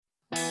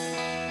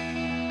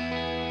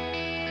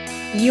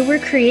You were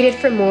created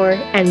for more,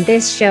 and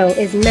this show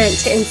is meant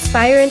to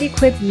inspire and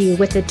equip you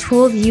with the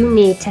tools you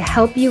need to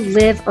help you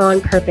live on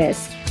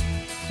purpose.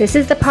 This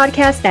is the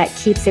podcast that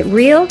keeps it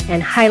real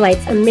and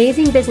highlights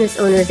amazing business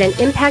owners and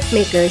impact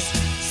makers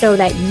so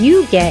that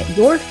you get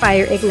your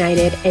fire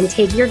ignited and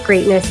take your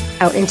greatness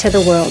out into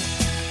the world.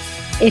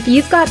 If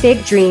you've got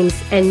big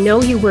dreams and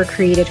know you were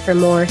created for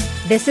more,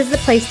 this is the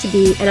place to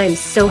be, and I'm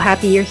so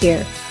happy you're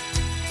here.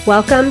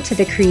 Welcome to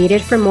the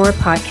Created for More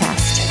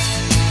podcast.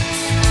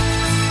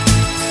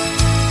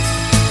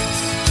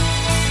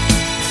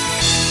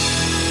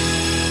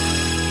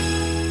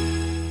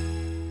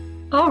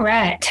 All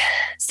right.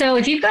 So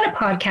if you've got a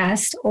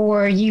podcast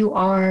or you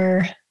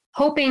are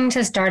hoping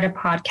to start a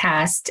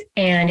podcast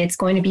and it's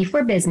going to be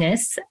for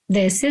business,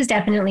 this is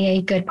definitely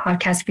a good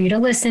podcast for you to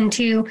listen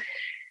to.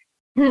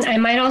 I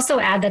might also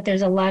add that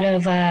there's a lot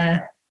of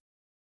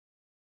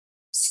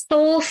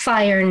soul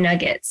fire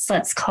nuggets,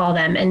 let's call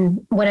them.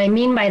 And what I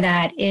mean by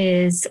that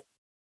is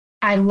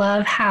I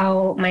love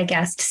how my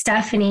guest,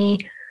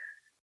 Stefanie,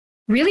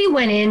 really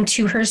went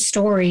into her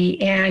story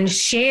and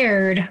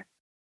shared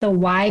the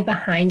why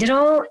behind it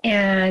all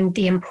and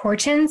the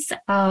importance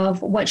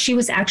of what she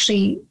was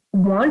actually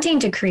wanting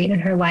to create in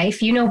her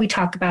life. You know, we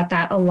talk about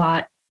that a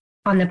lot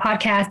on the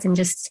podcast and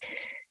just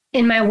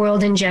in my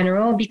world in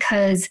general,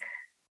 because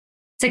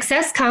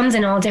success comes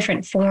in all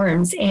different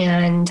forms.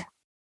 And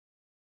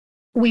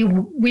we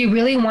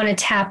really want to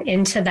tap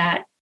into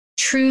that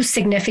true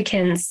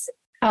significance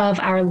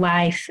of our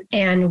life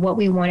and what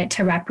we want it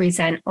to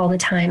represent all the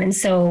time. And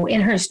so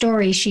in her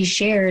story, she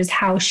shares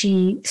how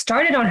she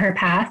started on her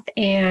path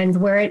and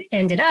where it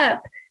ended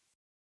up,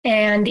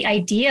 and the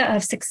idea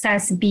of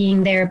success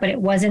being there, but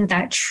it wasn't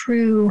that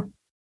true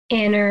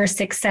inner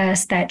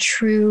success, that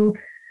true,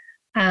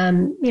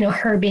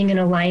 her being in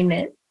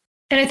alignment.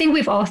 And I think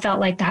we've all felt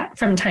like that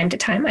from time to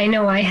time. I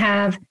know I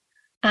have,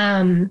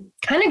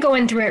 kind of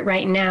going through it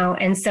right now.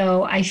 And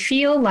so I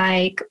feel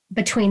like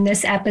between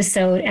this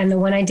episode and the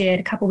one I did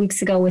a couple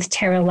weeks ago with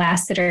Tara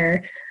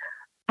Lassiter,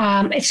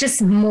 it's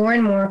just more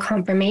and more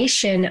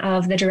confirmation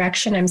of the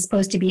direction I'm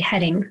supposed to be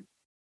heading.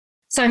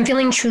 So I'm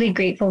feeling truly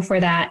grateful for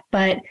that.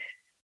 But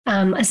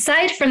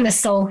aside from the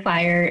soul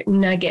fire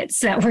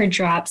nuggets that were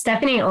dropped,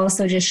 Stefanie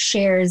also just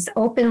shares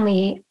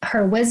openly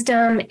her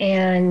wisdom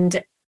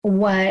and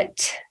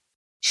what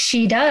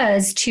she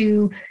does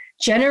to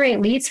generate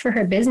leads for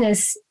her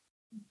business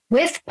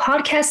with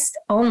podcasts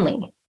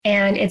only.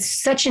 And it's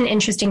such an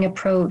interesting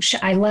approach.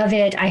 I love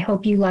it. I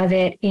hope you love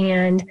it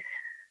and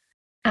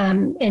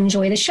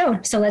enjoy the show.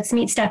 So let's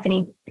meet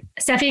Stefanie.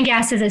 Stefanie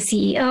Gass is a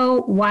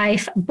CEO,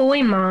 wife,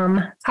 boy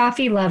mom,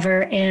 coffee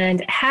lover,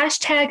 and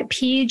hashtag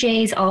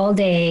PJs all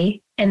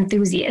day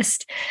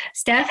enthusiast.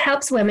 Steph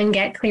helps women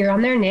get clear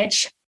on their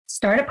niche,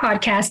 start a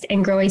podcast,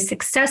 and grow a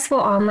successful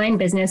online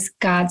business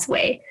God's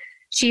way.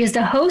 She is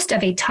the host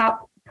of a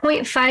top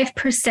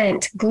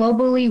 0.5%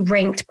 globally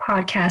ranked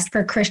podcast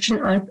for Christian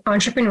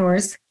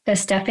entrepreneurs, The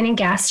Stefanie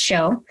Gass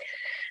Show.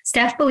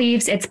 Steph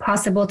believes it's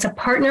possible to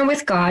partner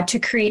with God to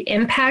create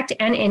impact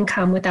and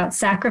income without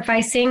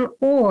sacrificing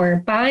or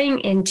buying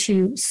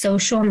into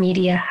social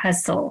media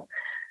hustle.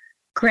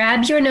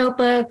 Grab your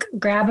notebook,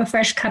 grab a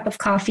fresh cup of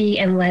coffee,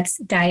 and let's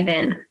dive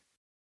in.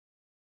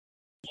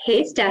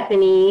 Hey,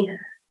 Stefanie.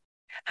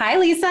 Hi,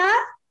 Lisa.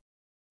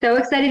 So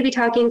excited to be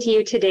talking to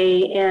you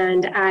today.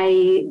 And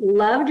I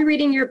loved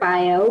reading your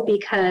bio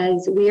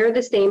because we are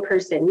the same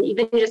person.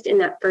 Even just in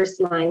that first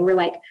line, we're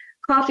like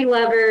coffee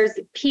lovers,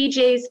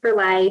 PJs for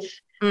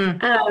life.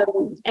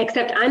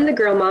 Except I'm the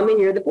girl mom and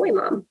you're the boy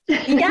mom.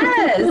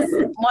 Yes.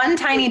 One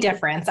tiny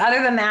difference.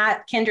 Other than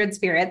that, kindred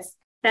spirits.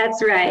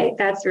 That's right.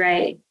 That's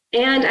right.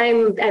 And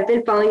I've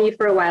been following you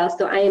for a while,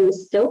 so I am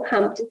so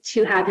pumped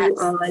to have you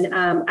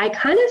on. I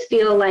kind of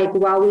feel like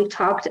while we've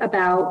talked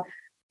about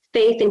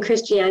faith and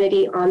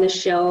Christianity on the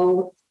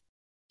show,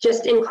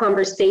 just in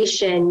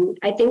conversation,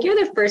 I think you're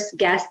the first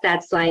guest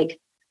that's like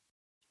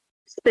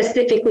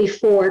specifically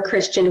for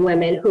Christian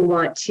women who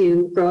want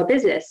to grow a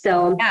business.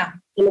 So yeah,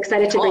 I'm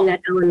excited to bring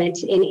that element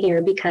in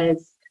here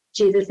because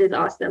Jesus is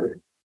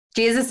awesome.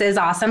 Jesus is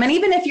awesome. And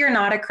even if you're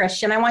not a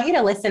Christian, I want you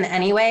to listen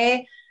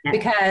anyway,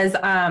 because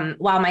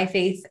while my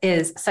faith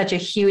is such a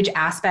huge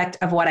aspect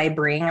of what I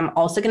bring, I'm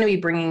also going to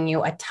be bringing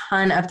you a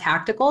ton of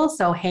tactical.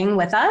 So hang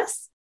with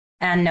us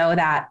and know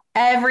that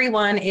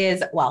everyone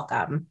is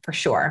welcome for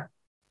sure.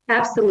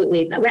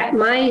 Absolutely.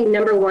 My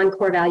number one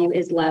core value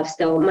is love.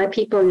 So my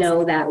people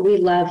know that we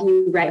love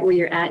you right where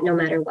you're at, no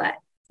matter what.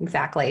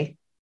 Exactly.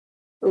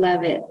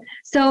 Love it.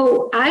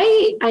 So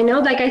I know,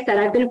 like I said,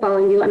 I've been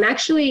following you.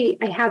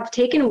 I have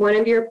taken one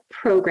of your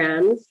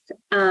programs.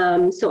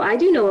 So I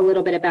do know a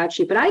little bit about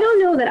you, but I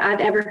don't know that I've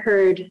ever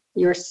heard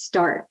your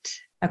start.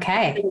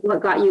 Okay.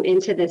 What got you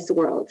into this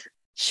world?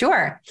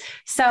 Sure.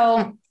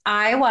 So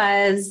I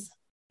was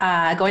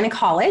going to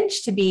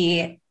college to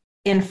be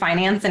in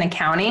finance and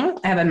accounting.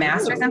 I have a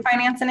master's in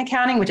finance and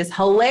accounting, which is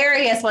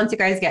hilarious once you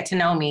guys get to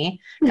know me.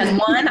 Because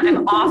one,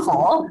 I'm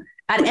awful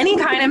at any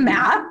kind of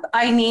math.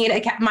 I need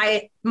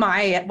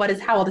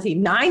how old is he?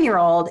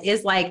 9-year-old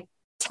is like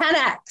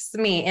 10x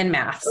me in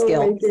math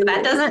skills. So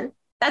that doesn't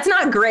That's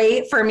not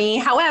great for me.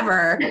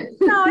 However,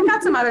 no, I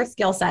got some other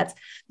skill sets.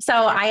 So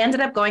I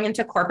ended up going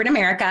into corporate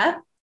America.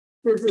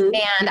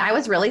 And I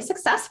was really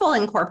successful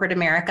in corporate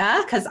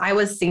America because I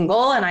was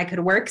single and I could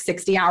work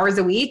 60 hours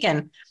a week.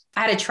 And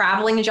I had a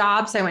traveling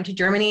job. So I went to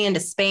Germany and to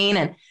Spain,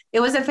 and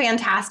it was a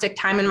fantastic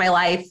time in my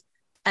life.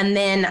 And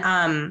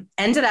then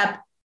ended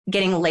up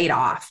getting laid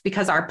off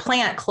because our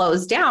plant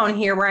closed down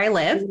here where I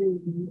live.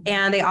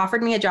 And they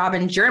offered me a job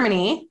in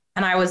Germany.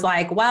 And I was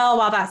like, well,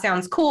 while that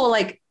sounds cool,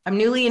 like I'm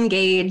newly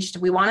engaged.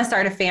 We want to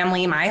start a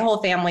family. My whole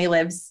family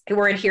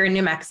we're here in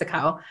New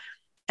Mexico.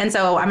 And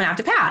so I'm gonna have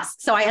to pass.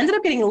 So I ended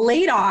up getting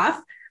laid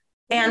off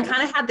and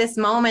kind of had this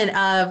moment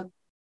of,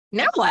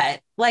 now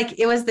what? Like,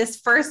 it was this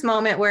first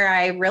moment where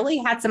I really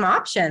had some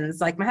options.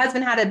 Like, my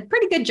husband had a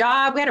pretty good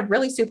job. We had a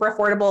really super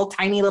affordable,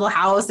 tiny little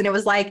house. And it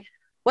was like,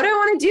 what do I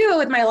want to do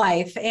with my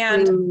life?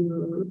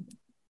 And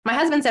my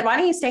husband said, why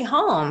don't you stay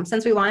home?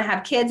 Since we want to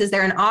have kids, is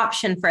there an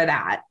option for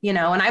that? And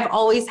I've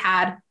always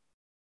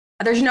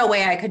there's no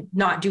way I could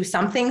not do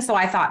something. So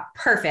I thought,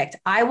 perfect,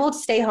 I will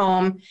stay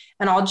home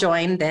and I'll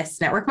join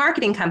this network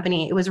marketing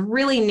company. It was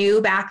really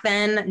new back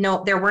then.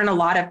 No, there weren't a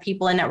lot of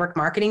people in network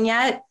marketing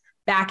yet.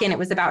 It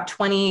was about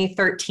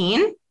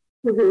 2013,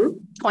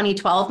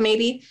 2012,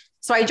 maybe.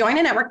 So I joined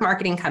a network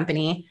marketing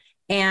company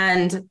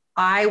and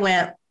I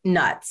went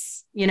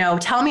nuts.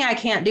 Tell me I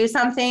can't do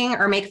something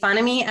or make fun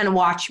of me and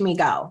watch me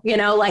go,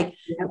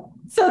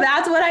 So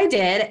that's what I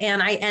did.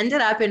 And I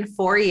ended up in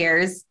 4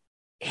 years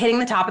hitting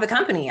the top of the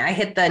company. I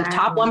hit the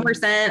top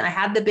 1%. I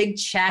had the big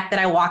check that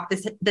I walked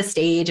the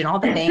stage and all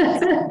the things.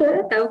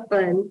 So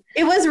fun.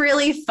 It was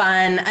really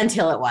fun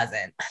until it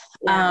wasn't.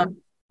 Yeah.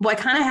 What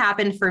kind of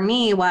happened for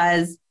me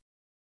was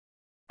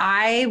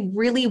I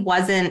really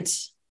wasn't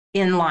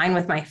in line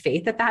with my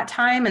faith at that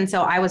time. And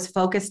so I was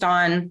focused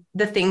on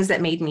the things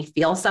that made me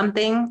feel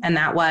something. And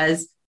that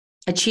was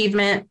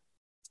achievement,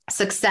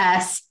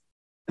 success,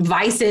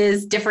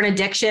 vices, different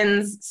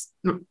addictions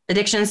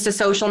to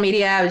social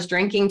media. I was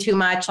drinking too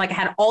much. Like, I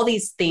had all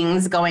these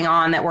things going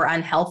on that were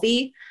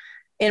unhealthy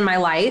in my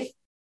life,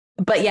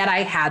 but yet I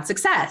had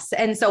success.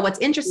 And so what's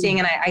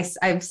interesting, and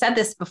I've said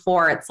this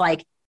before, it's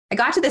like, I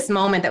got to this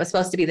moment that was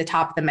supposed to be the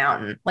top of the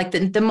mountain. Like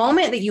the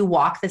moment that you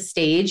walk the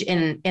stage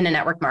in a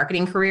network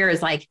marketing career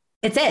is like,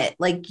 it's it,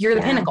 like you're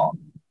the pinnacle.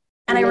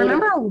 And I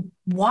remember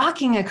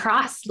walking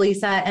across,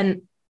 Lisa,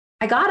 and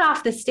I got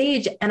off the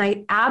stage and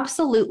I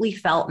absolutely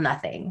felt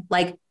nothing.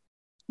 Like,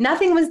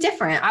 nothing was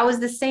different. I was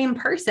the same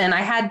person.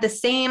 I had the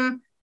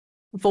same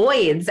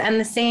voids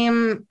and the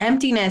same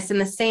emptiness and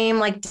the same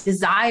like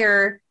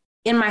desire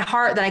in my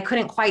heart that I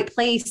couldn't quite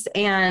place.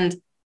 And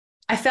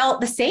I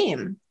felt the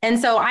same. And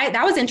so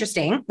that was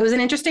interesting. It was an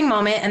interesting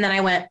moment. And then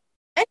I went,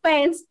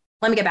 anyways,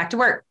 let me get back to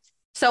work.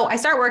 So I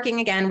start working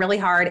again really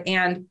hard.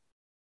 And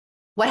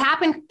what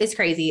happened is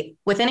crazy.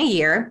 Within a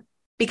year,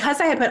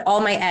 because I had put all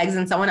my eggs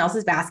in someone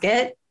else's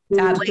basket,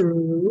 sadly,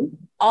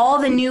 all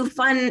the new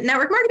fun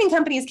network marketing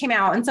companies came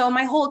out. And so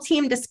my whole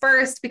team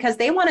dispersed because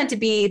they wanted to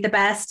be the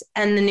best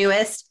and the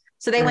newest.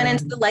 So they went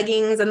into the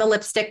leggings and the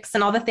lipsticks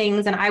and all the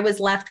things. And I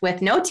was left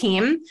with no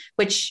team,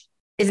 which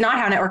is not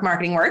how network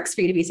marketing works for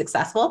you to be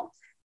successful.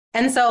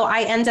 And so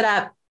I ended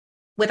up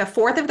with a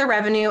fourth of the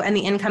revenue and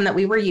the income that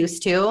we were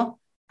used to.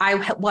 I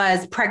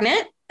was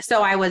pregnant.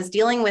 So I was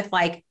dealing with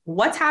like,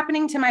 what's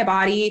happening to my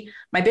body?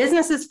 My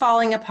business is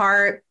falling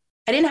apart.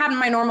 I didn't have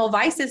my normal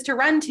vices to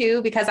run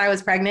to because I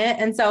was pregnant.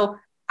 And so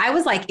I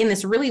was like in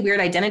this really weird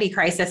identity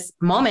crisis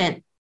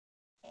moment.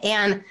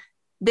 And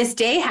this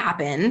day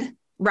happened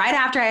right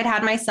after I had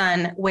had my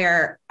son,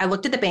 where I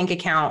looked at the bank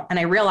account and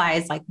I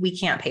realized like, we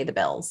can't pay the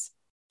bills.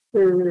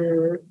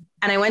 And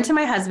I went to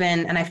my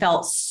husband and I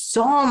felt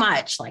so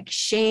much like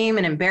shame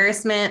and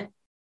embarrassment.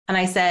 And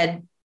I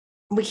said,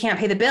 we can't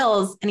pay the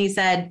bills. And he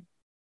said,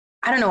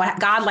 I don't know what,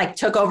 God like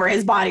took over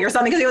his body or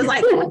something. Cause he was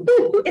like,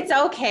 it's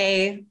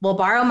okay. We'll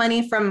borrow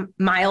money from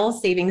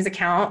Miles' savings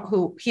account,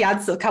 who he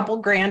had a couple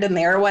grand in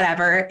there or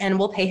whatever, and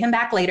we'll pay him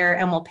back later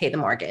and we'll pay the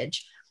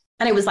mortgage.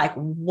 And it was like,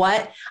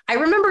 what? I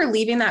remember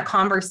leaving that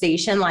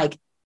conversation like,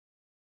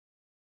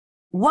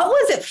 what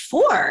was it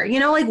for?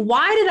 Like,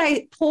 why did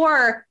I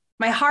pour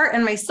my heart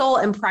and my soul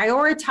and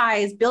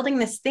prioritize building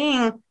this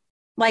thing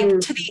like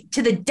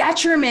to the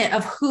detriment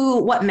of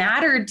what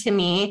mattered to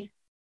me?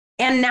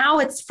 And now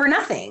it's for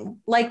nothing.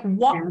 Like,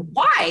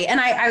 why? And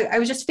I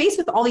was just faced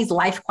with all these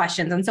life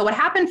questions. And so what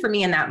happened for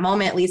me in that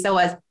moment, Lisa,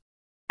 was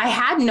I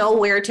had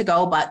nowhere to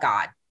go but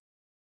God.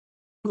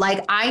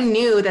 Like, I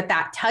knew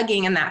that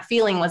tugging and that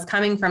feeling was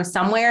coming from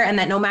somewhere, and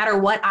that no matter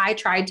what I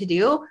tried to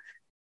do,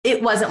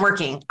 it wasn't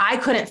working. I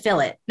couldn't fill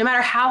it. No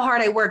matter how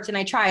hard I worked and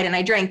I tried and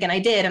I drank and I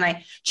did and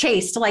I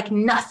chased, like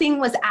nothing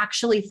was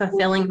actually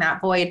fulfilling that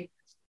void.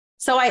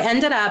 So I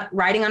ended up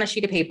writing on a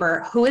sheet of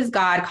paper, who is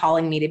God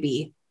calling me to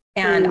be?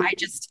 And I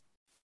just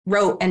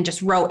wrote and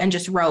just wrote and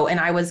just wrote. And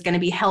I was going to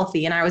be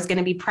healthy and I was going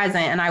to be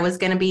present and I was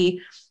going to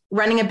be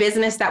running a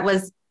business that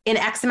was in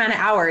X amount of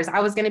hours. I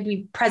was going to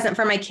be present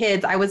for my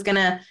kids. I was going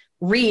to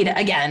read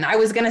again. I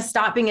was going to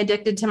stop being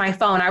addicted to my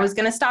phone. I was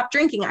going to stop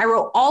drinking. I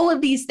wrote all of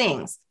these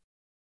things.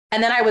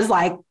 And then I was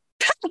like,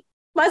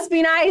 Must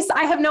be nice.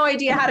 I have no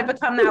idea how to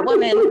become that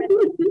woman.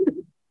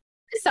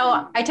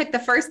 So I took the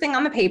first thing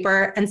on the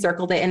paper and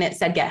circled it, and it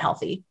said, get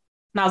healthy.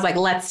 And I was like,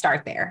 let's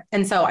start there.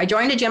 And so I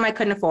joined a gym I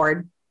couldn't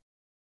afford.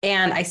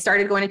 And I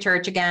started going to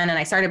church again, and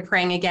I started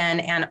praying again.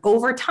 And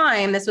over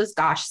time, this was,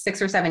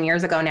 6 or 7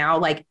 years ago now,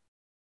 like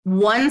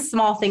one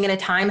small thing at a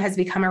time has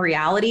become a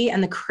reality.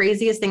 And the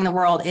craziest thing in the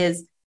world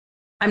is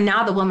I'm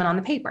now the woman on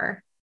the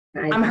paper.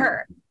 I'm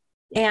her.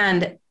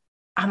 And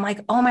I'm like,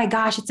 oh my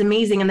gosh, it's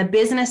amazing. And the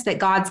business that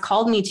God's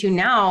called me to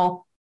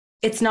now,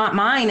 it's not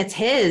mine, it's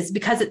his,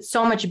 because it's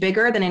so much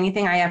bigger than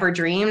anything I ever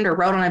dreamed or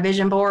wrote on a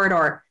vision board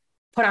or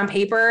put on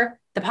paper.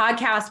 The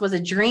podcast was a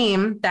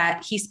dream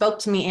that he spoke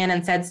to me in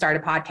and said, start a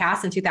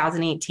podcast in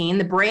 2018.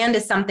 The brand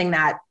is something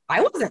that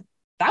that wasn't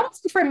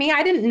for me.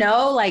 I didn't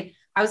know, like,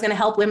 I was going to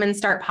help women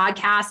start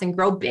podcasts and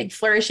grow big,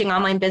 flourishing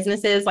online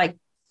businesses. Like,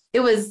 it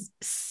was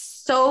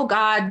so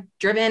God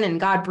driven and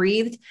God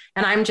breathed.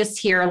 And I'm just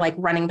here like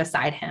running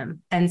beside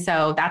him. And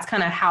so that's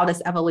kind of how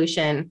this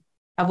evolution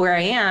of where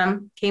I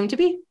am came to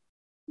be.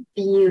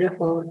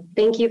 Beautiful.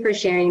 Thank you for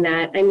sharing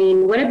that. I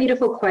mean, what a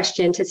beautiful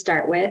question to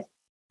start with,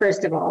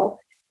 first of all.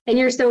 And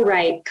you're so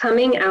right,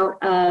 coming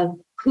out of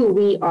who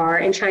we are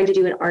and trying to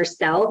do it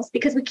ourselves,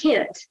 because we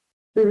can't,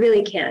 we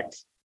really can't.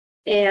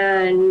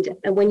 And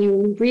when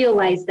you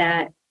realize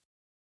that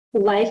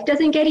life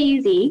doesn't get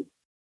easy,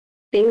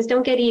 things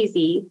don't get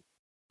easy,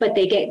 but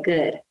they get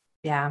good.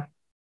 Yeah.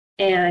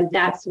 And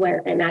that's where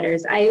it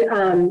matters. I've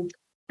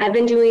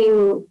been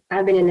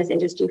in this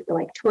industry for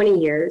like 20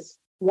 years,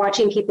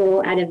 watching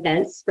people at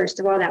events.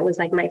 First of all, that was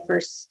like my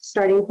first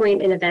starting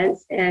point in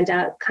events, and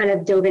kind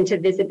of dove into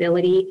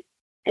visibility.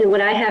 And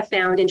what I have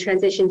found and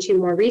transitioned to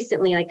more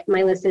recently, like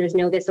my listeners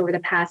know this, over the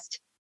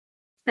past,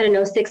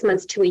 6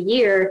 months to a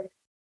year,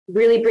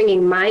 really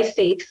bringing my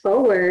faith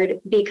forward,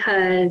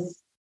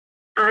 because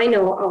I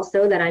know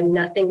also that I'm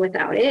nothing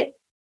without it.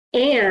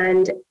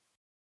 And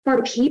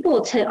for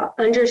people to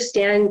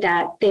understand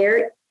that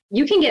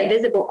you can get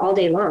visible all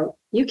day long.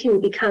 You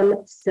can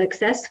become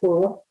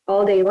successful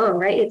all day long,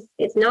 right?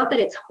 It's not that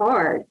it's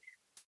hard,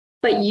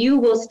 but you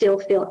will still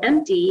feel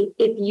empty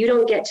if you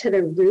don't get to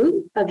the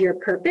root of your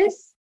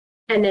purpose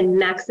and then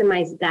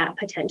maximize that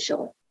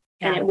potential.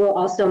 Yeah. And it will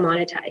also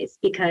monetize,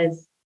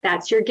 because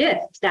that's your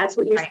gift. That's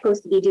what you're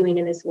supposed to be doing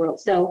in this world.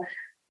 So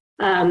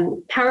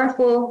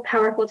powerful,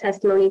 powerful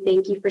testimony.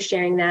 Thank you for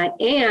sharing that.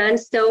 And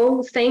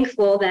so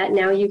thankful that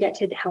now you get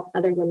to help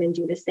other women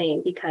do the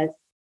same, because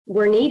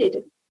we're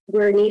needed.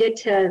 We're needed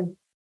to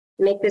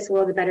make this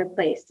world a better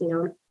place. You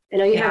know, I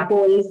know you have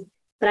boys,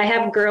 but I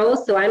have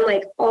girls. So I'm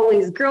like,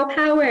 always girl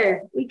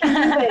power. We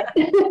can do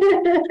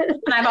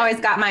it. And I've always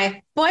got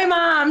my boy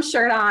mom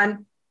shirt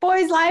on.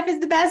 Boy's life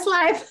is the best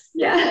life.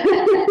 Yeah.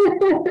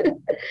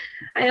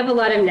 I have a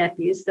lot of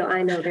nephews, so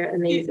I know they're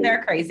amazing.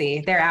 They're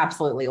crazy. They're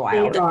absolutely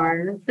wild. They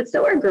are, but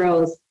so are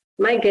girls.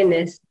 My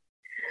goodness.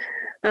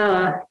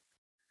 Well,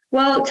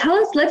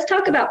 let's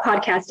talk about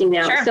podcasting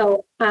now. Sure.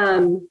 So,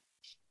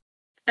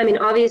 I mean,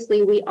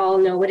 obviously we all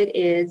know what it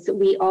is.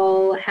 We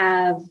all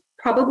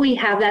probably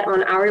have that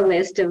on our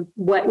list of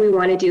what we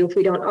want to do if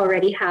we don't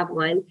already have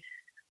one.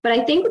 But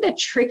I think the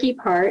tricky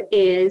part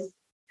is,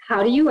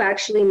 how do you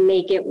actually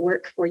make it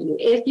work for you?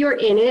 If you're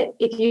in it,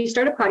 if you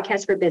start a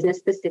podcast for business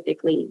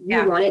specifically,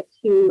 you want it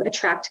to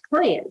attract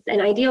clients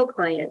and ideal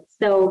clients.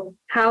 So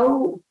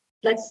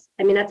that's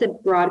a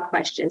broad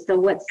question. So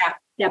what's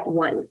step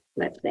one,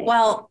 let's say?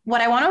 Well,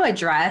 what I want to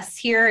address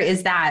here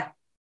is that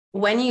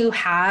when you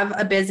have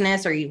a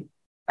business, or you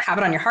have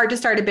it on your heart to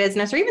start a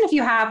business, or even if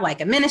you have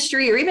like a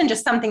ministry, or even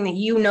just something that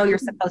you know you're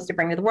supposed to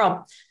bring to the world,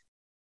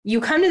 you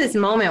come to this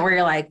moment where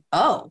you're like,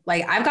 oh,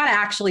 like I've got to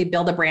actually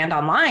build a brand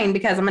online,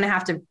 because I'm going to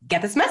have to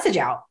get this message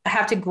out. I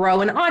have to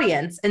grow an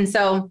audience. And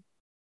so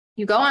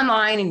you go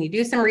online and you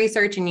do some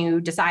research, and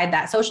you decide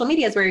that social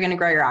media is where you're going to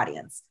grow your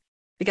audience,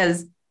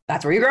 because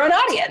that's where you grow an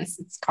audience.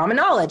 It's common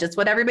knowledge. It's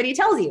what everybody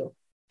tells you.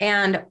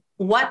 And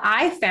what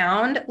I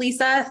found,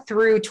 Lisa,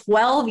 through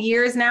 12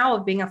 years now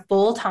of being a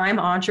full-time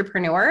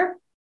entrepreneur,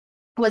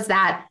 was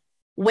that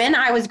when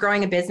I was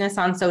growing a business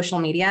on social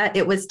media,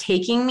 it was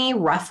taking me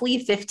roughly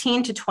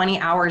 15 to 20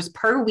 hours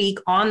per week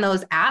on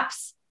those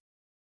apps.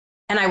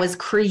 And I was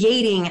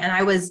creating, and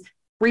I was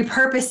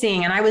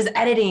repurposing, and I was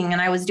editing,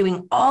 and I was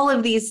doing all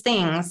of these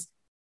things.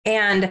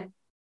 And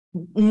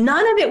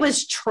none of it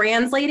was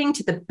translating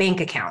to the bank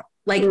account.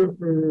 Like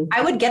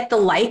I would get the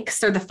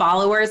likes or the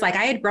followers. Like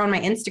I had grown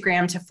my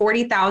Instagram to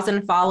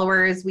 40,000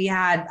 followers.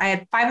 I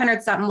had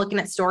 500 something looking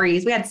at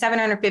stories. We had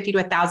 750 to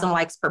 1,000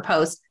 likes per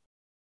post.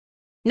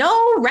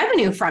 No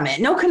revenue from it,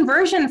 no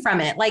conversion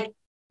from it. Like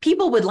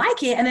people would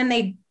like it, and then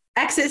they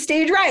exit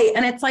stage right.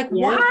 And it's like,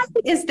 why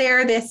is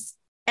there this?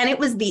 And it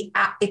was the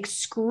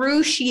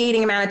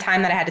excruciating amount of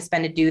time that I had to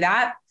spend to do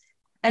that.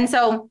 And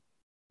so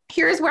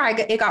here's where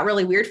it got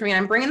really weird for me. And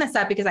I'm bringing this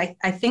up because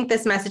I think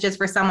this message is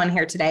for someone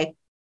here today.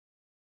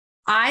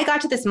 I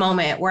got to this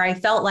moment where I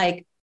felt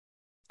like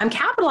I'm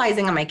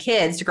capitalizing on my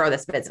kids to grow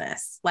this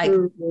business. Like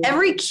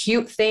every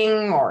cute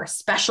thing or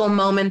special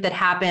moment that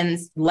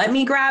happens, let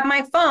me grab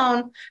my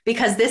phone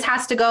because this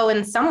has to go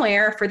in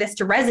somewhere for this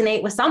to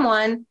resonate with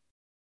someone.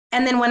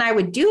 And then when I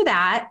would do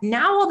that,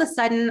 now all of a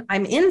sudden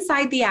I'm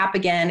inside the app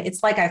again.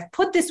 It's like I've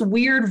put this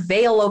weird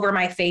veil over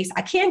my face.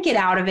 I can't get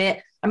out of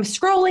it. I'm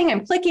scrolling,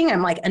 I'm clicking,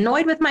 I'm like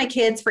annoyed with my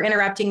kids for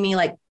interrupting me.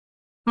 Like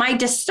my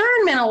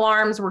discernment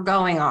alarms were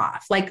going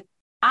off. Like,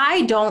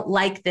 I don't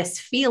like this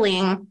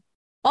feeling.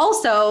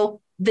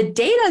 Also, the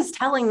data is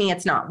telling me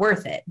it's not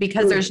worth it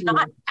because there's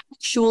not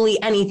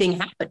actually anything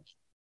happening.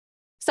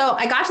 So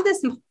I got to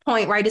this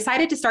point where I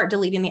decided to start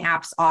deleting the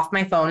apps off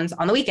my phones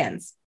on the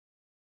weekends.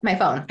 My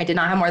phone. I did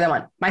not have more than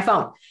one. My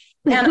phone.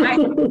 And I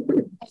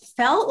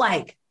felt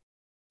like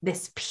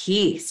this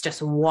peace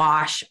just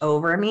wash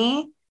over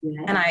me.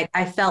 Yeah. And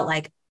I felt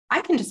like I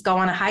can just go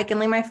on a hike and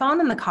leave my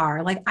phone in the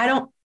car. Like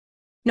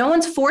no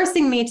one's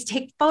forcing me to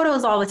take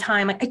photos all the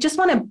time. Like I just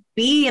want to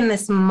be in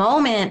this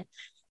moment.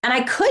 And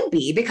I could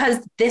be because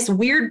this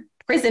weird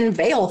prison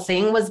veil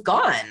thing was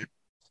gone.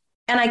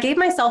 And I gave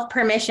myself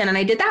permission. And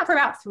I did that for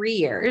about 3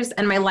 years.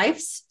 And my life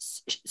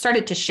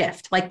started to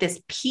shift. Like this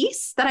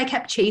peace that I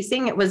kept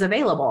chasing, it was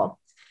available.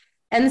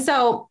 And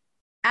so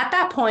at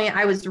that point,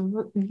 I was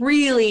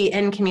really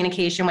in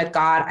communication with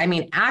God. I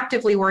mean,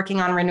 actively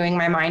working on renewing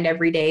my mind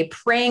every day,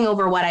 praying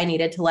over what I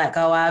needed to let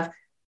go of.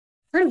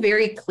 I heard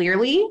very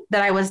clearly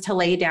that I was to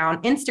lay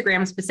down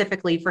Instagram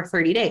specifically for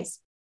 30 days.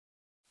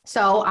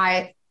 So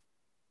I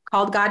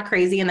called God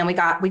crazy. And then we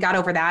got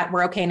over that.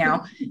 We're okay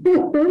now.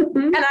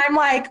 And I'm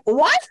like,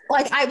 what?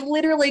 Like I've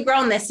literally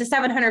grown this to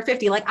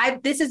 750.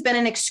 Like this has been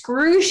an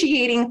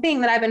excruciating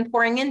thing that I've been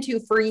pouring into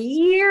for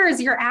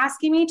years. You're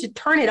asking me to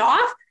turn it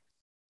off?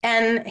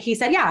 And he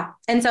said, yeah.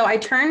 And so I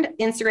turned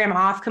Instagram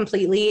off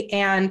completely.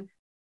 And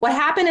what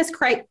happened is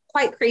quite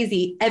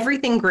crazy.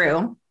 Everything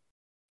grew.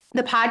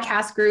 The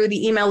podcast grew,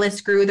 the email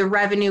list grew, the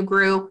revenue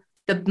grew.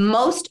 The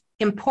most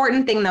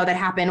important thing though that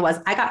happened was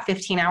I got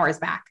 15 hours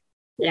back.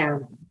 Yeah.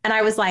 And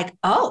I was like,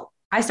 oh,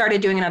 I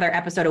started doing another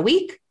episode a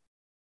week.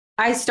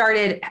 I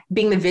started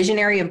being the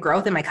visionary of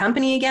growth in my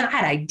company again. I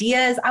had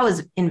ideas. I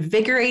was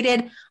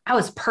invigorated. I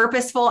was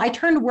purposeful. I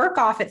turned work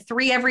off at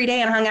 3 every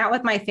day and hung out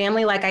with my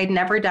family like I'd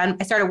never done.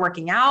 I started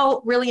working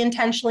out really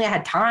intentionally. I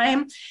had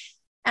time.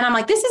 And I'm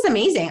like, this is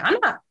amazing. I'm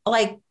not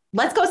like,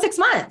 let's go 6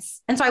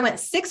 months. And so I went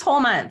 6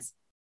 whole months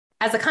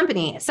as a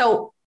company.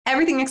 So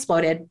everything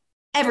exploded,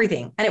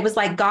 everything. And it was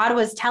like, God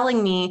was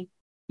telling me,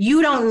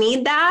 you don't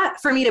need that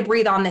for me to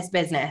breathe on this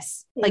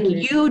business. Like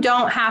you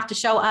don't have to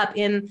show up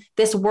in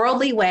this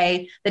worldly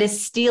way that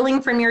is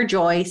stealing from your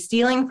joy,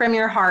 stealing from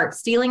your heart,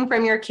 stealing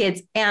from your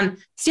kids, and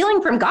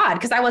stealing from God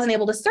because I wasn't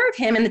able to serve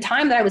him in the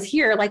time that I was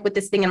here, like with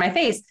this thing in my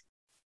face.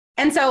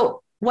 And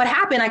so what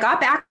happened, I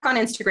got back on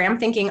Instagram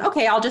thinking,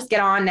 okay, I'll just get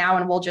on now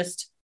and we'll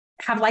just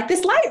have like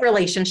this light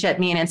relationship,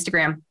 me and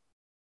Instagram.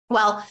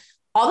 Well,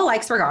 all the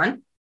likes were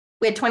gone.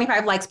 We had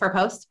 25 likes per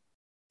post.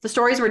 The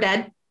stories were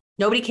dead.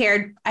 Nobody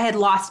cared. I had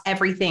lost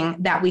everything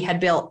that we had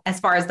built as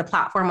far as the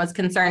platform was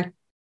concerned.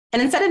 And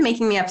instead of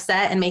making me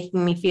upset and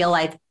making me feel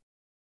like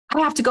I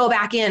have to go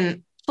back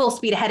in full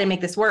speed ahead and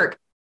make this work,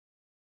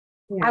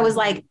 I was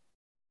like,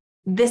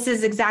 this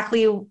is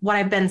exactly what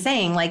I've been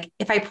saying. Like,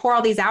 if I pour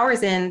all these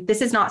hours in,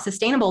 this is not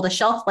sustainable. The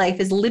shelf life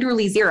is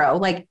literally 0.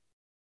 Like,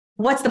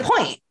 what's the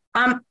point?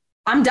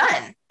 I'm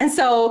done. And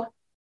so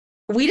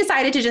we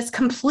decided to just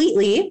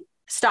completely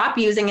stop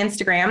using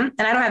Instagram.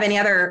 And I don't have any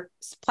other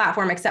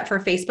platform except for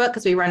Facebook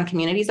because we run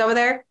communities over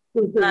there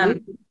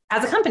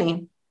as a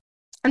company.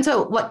 And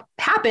so what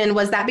happened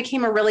was that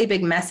became a really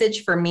big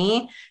message for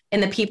me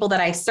and the people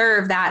that I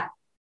serve that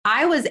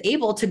I was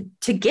able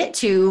to get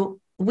to.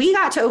 We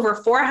got to over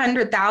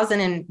 400,000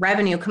 in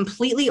revenue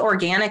completely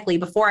organically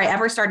before I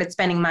ever started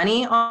spending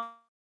money on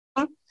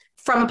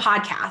from a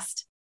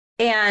podcast.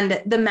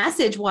 And the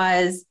message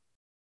was,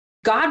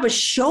 God was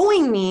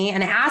showing me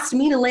and asked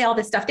me to lay all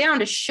this stuff down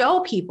to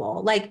show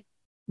people like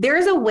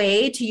there's a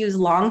way to use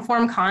long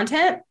form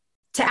content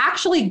to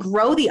actually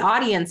grow the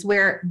audience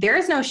where there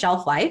is no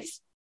shelf life.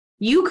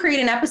 You create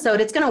an episode,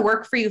 it's going to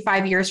work for you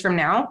 5 years from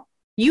now.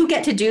 You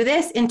get to do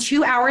this in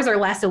 2 hours or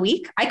less a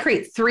week. I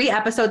create 3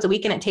 episodes a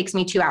week and it takes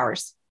me 2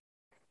 hours.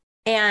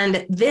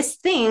 And this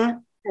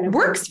thing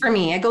works for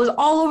me. It goes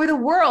all over the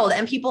world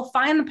and people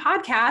find the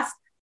podcast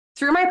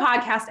through my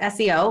podcast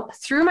SEO,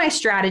 through my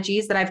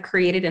strategies that I've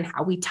created and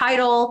how we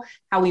title,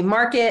 how we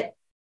market.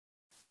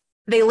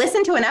 They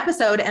listen to an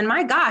episode and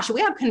my gosh,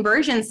 we have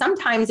conversions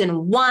sometimes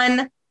in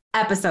 1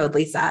 episode,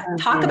 Lisa.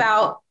 Talk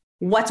about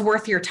what's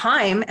worth your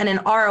time and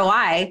an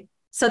ROI.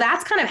 So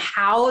that's kind of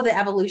how the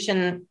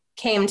evolution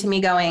came to me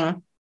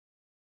going,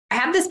 I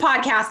have this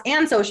podcast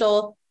and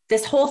social.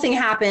 This whole thing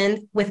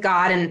happened with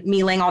God and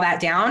me laying all that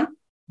down.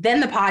 Then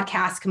the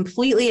podcast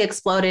completely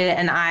exploded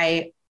and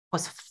I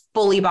was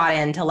fully bought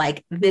into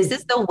like, this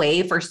is the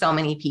way for so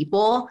many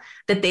people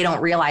that they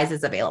don't realize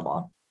is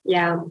available.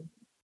 Yeah.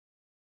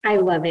 I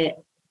love it.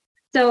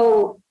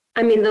 So,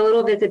 I mean, the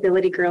little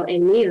visibility girl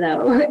in me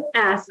though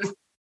asks,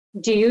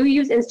 do you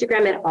use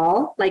Instagram at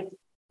all? Like,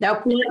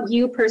 Nope. Not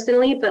you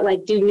personally, but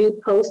like do new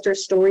posts or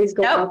stories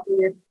go out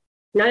there?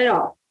 Not at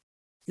all.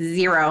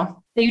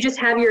 Zero. So you just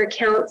have your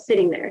account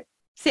sitting there.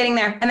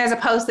 And there's a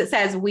post that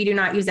says, we do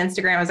not use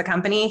Instagram as a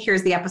company.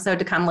 Here's the episode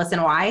to come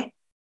listen why.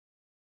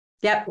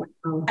 Yep.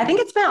 Wow. I think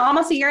it's been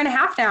almost a year and a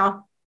half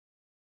now,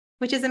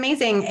 which is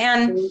amazing.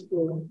 And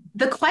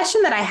the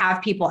question that I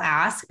have people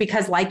ask,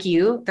 because like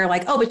you, they're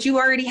like, oh, but you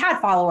already had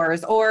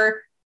followers,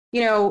 or,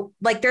 you know,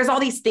 like there's all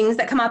these things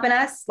that come up in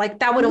us. Like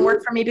that wouldn't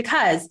work for me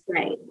because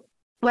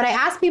what I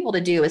ask people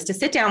to do is to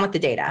sit down with the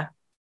data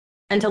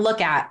and to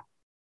look at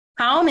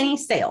how many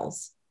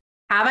sales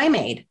have I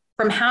made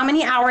from how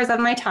many hours of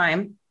my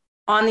time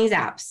on these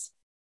apps.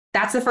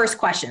 That's the first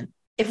question.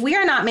 If we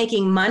are not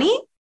making money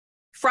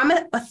from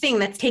a thing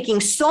that's taking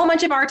so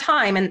much of our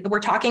time, and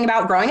we're talking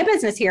about growing a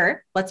business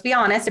here, let's be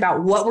honest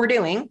about what we're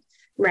doing.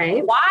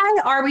 Right. Why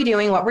are we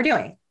doing what we're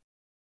doing?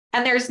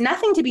 And there's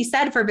nothing to be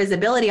said for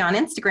visibility on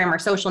Instagram or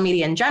social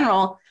media in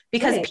general,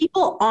 because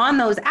people on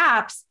those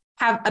apps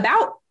have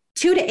about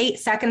 2 to 8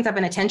 seconds of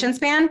an attention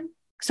span.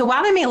 So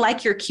while they may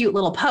like your cute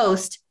little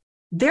post,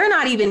 they're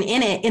not even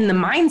in it in the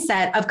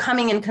mindset of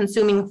coming and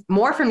consuming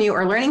more from you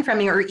or learning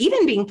from you or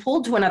even being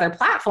pulled to another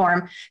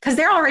platform, because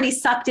they're already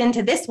sucked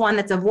into this one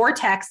that's a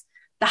vortex.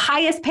 The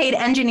highest paid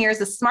engineers,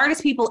 the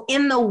smartest people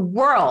in the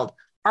world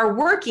are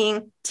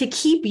working to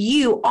keep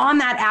you on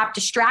that app,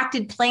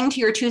 distracted, playing to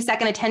your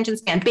 2-second attention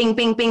span. Bing,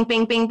 bing, bing,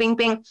 bing, bing, bing,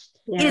 bing.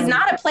 Yeah. It is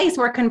not a place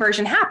where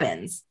conversion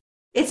happens.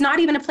 It's not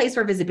even a place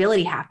where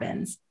visibility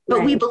happens.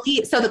 But we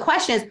believe, so the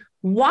question is,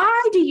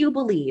 why do you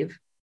believe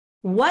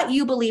what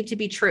you believe to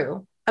be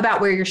true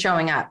about where you're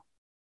showing up?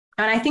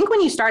 And I think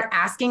when you start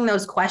asking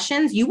those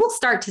questions, you will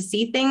start to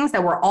see things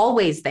that were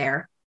always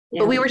there,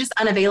 but we were just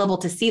unavailable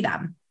to see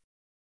them.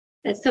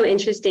 That's so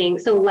interesting.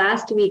 So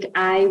last week,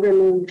 I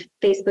removed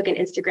Facebook and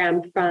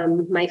Instagram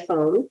from my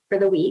phone for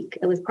the week.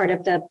 It was part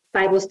of the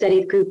Bible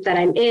study group that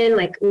I'm in.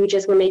 Like we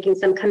just were making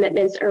some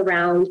commitments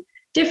around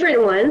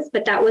different ones,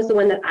 but that was the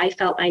one that I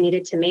felt I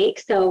needed to make.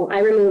 So I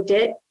removed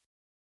it.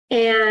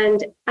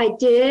 And I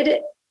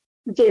did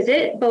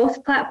visit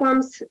both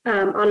platforms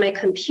on my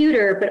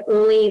computer, but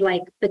only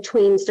like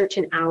between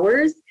certain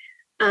hours.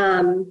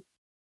 I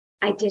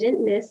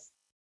didn't miss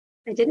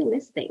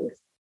things.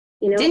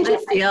 You know, didn't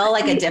you feel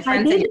like a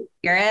difference in your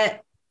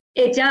spirit?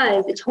 It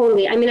does. It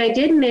totally. I mean, I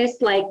did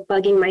miss like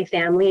bugging my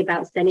family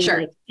about sending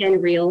like 10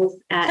 reels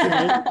at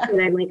night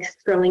when I'm like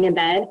scrolling in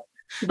bed.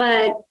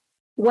 But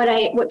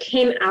what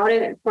came out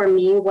of it for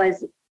me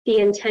was the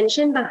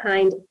intention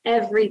behind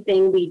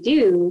everything we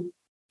do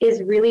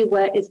is really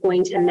what is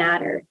going to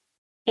matter.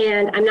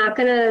 And I'm not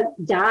going to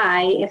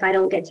die if I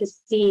don't get to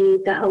see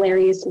the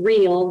hilarious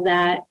reel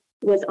that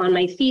was on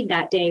my feed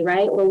that day,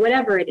 right? Or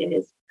whatever it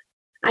is.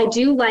 I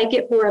do like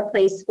it for a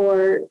place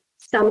for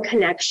some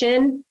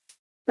connection,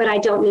 but I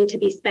don't need to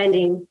be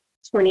spending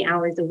 20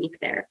 hours a week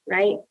there,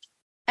 right?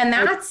 And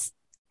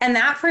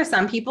that for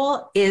some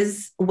people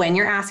is when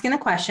you're asking the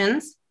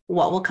questions,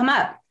 what will come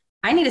up?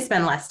 I need to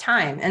spend less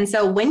time. And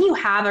so when you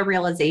have a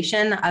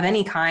realization of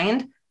any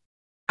kind,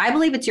 I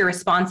believe it's your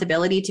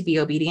responsibility to be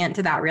obedient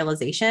to that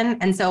realization.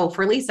 And so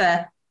for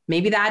Lisa,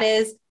 maybe that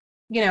is,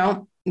 you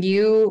know,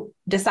 you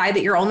decide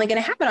that you're only going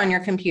to have it on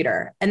your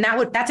computer. And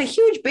that's a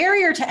huge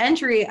barrier to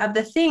entry of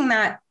the thing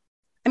that,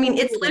 I mean,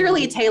 it's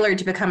literally tailored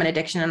to become an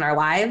addiction in our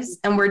lives.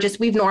 And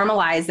we've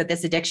normalized that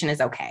this addiction is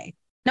okay.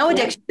 No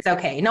addiction is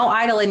okay. No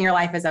idol in your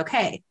life is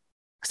okay.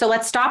 So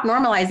let's stop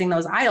normalizing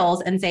those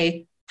idols and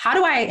say, how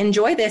do I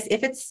enjoy this?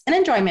 If it's an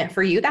enjoyment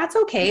for you, that's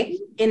okay,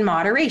 in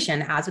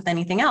moderation, as with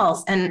anything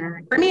else.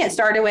 And for me,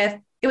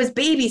 it was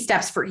baby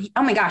steps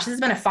oh my gosh, this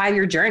has been a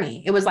 5-year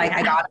journey. It was like,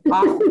 I got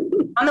off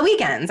on the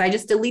weekends. I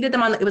just deleted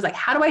them it was like,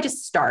 how do I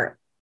just start?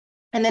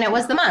 And then it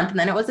was the month, and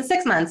then it was the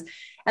 6 months.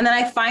 And then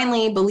I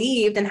finally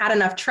believed and had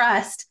enough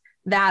trust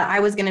that I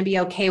was going to be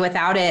okay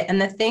without it.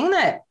 And the thing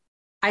that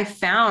I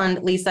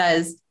found, Lisa,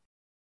 is,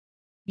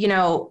 you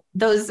know,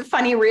 those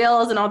funny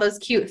reels and all those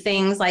cute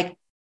things, like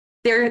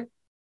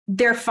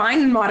they're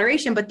fine in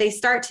moderation, but they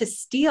start to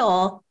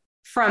steal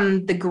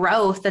from the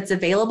growth that's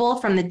available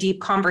from the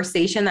deep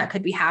conversation that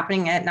could be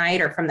happening at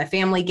night or from the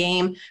family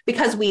game,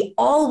 because we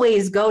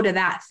always go to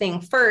that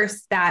thing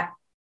first that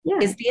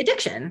is the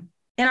addiction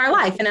in our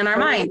life and in our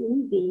mind.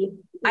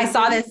 I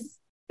saw this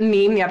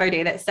meme the other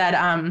day that said,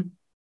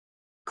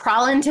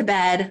 crawl into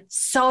bed,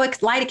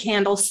 light a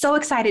candle, so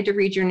excited to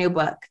read your new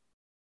book,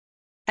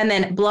 and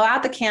then blow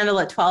out the candle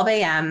at 12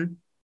 a.m.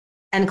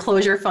 and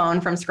close your phone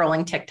from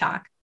scrolling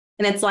TikTok.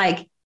 And it's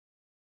like,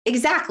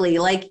 exactly,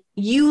 like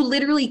you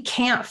literally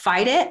can't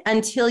fight it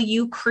until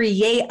you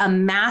create a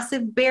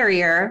massive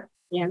barrier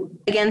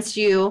against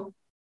you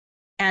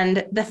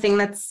and the thing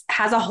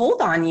has a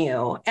hold on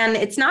you. And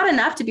it's not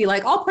enough to be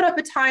like, I'll put up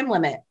a time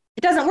limit.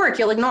 It doesn't work.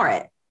 You'll ignore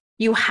it.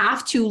 You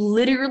have to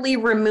literally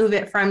remove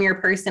it from your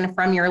person,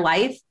 from your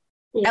life,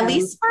 at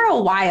least for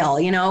a while,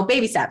 you know,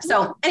 baby steps.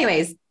 So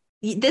anyways,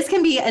 this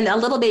can be a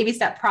little baby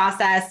step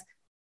process.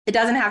 It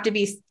doesn't have to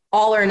be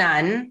all or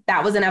none.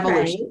 That was an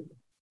evolution.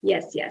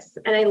 Right. Yes.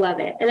 And I love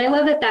it. And I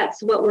love that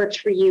that's what works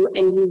for you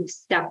and you've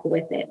stuck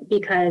with it,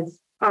 because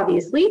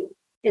obviously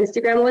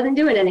Instagram wasn't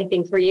doing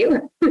anything for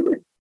you. No,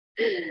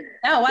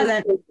 it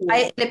wasn't.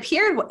 It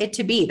appeared it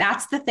to be.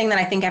 That's the thing that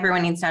I think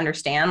everyone needs to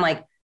understand.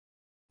 Like,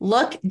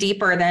 look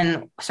deeper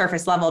than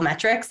surface level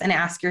metrics and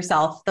ask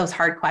yourself those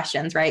hard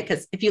questions, right?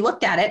 Because if you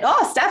looked at it,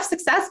 oh, Steph's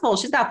successful.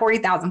 She's got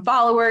 40,000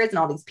 followers and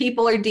all these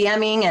people are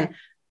DMing.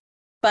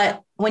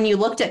 But when you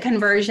looked at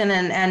conversion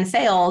and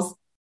sales,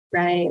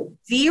 right,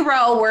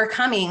 0 were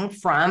coming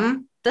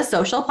from the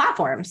social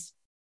platforms.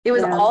 It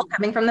was all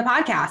coming from the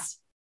podcast.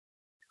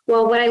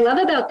 Well, what I love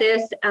about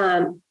this,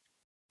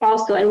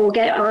 also, and we'll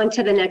get on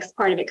to the next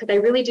part of it, because I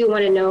really do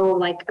want to know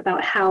like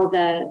about how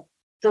the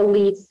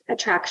leads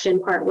attraction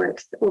part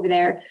works over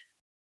there.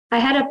 I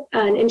had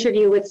an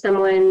interview with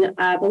someone,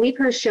 I believe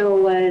her show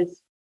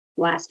was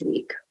last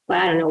week, but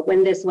I don't know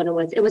when this one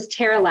was. It was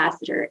Tara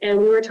Lassiter. And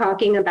we were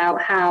talking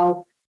about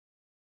how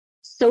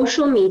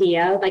social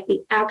media, like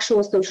the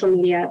actual social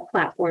media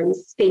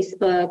platforms,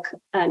 Facebook,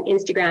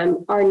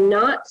 Instagram, are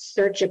not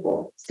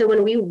searchable. So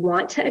when we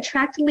want to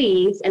attract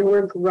leads and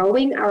we're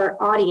growing our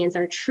audience,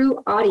 our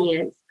true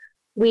audience,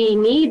 we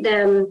need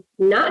them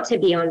not to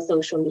be on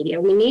social media.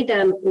 We need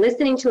them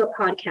listening to a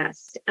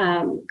podcast,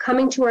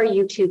 coming to our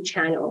YouTube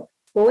channel,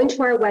 going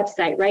to our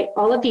website, right?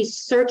 All of these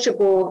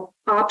searchable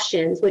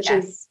options, which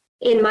is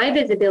in my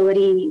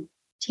visibility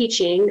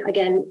teaching.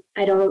 Again,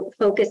 I don't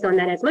focus on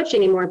that as much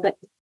anymore, but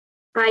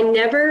I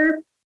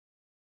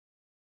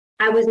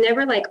was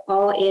never like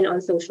all in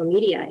on social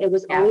media. It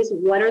was always,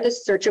 what are the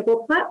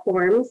searchable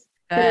platforms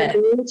that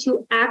are going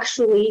to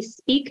actually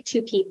speak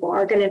to people,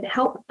 are going to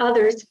help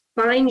others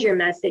find your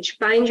message,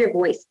 find your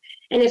voice.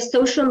 And if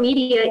social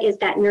media is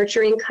that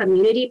nurturing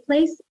community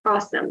place,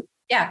 awesome.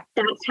 Yeah.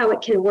 That's how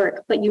it can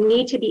work. But you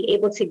need to be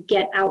able to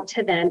get out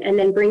to them and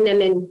then bring them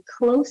in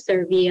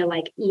closer via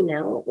like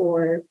email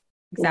or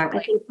exactly.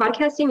 I think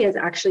podcasting is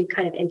actually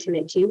kind of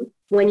intimate too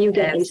when you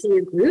get into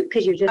your group,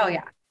 because you're just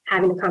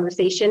having a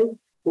conversation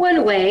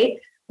one way.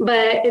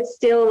 But it's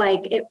still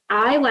like,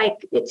 I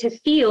like it to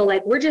feel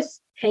like we're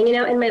just hanging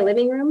out in my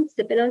living room,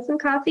 sipping on some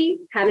coffee,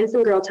 having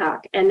some girl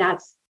talk. And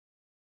that's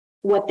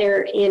what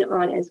they're in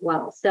on as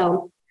well.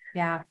 So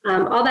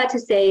all that to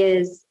say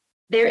is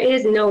there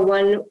is no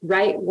one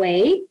right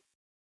way,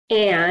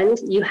 and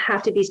you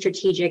have to be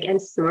strategic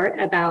and smart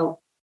about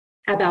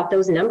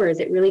those numbers.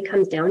 It really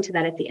comes down to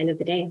that at the end of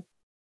the day.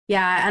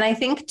 Yeah. And I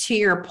think to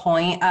your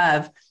point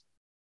of,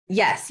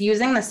 yes,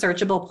 using the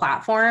searchable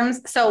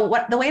platforms. So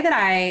the way that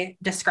I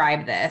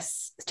describe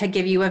this to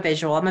give you a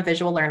visual, I'm a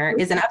visual learner,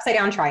 is an upside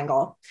down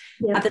triangle.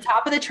 Yeah. At the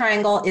top of the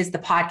triangle is the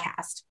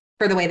podcast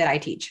for the way that I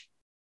teach.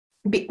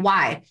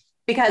 Why?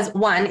 Because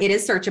one, it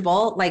is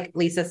searchable, like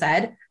Lisa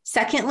said.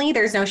 Secondly,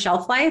 there's no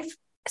shelf life.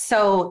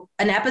 So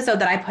an episode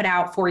that I put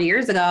out 4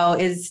 years ago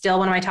is still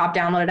one of my top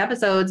downloaded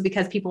episodes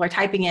because people are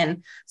typing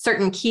in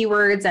certain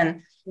keywords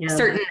and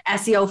certain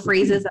SEO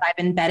phrases that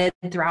I've embedded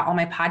throughout all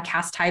my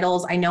podcast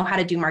titles. I know how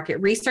to do market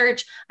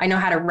research. I know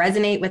how to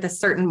resonate with a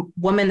certain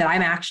woman that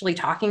I'm actually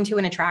talking to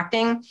and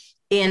attracting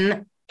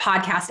in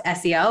podcast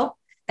SEO.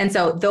 And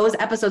so those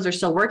episodes are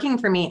still working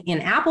for me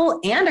in Apple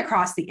and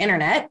across the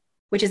internet,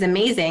 which is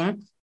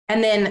amazing.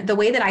 And then the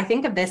way that I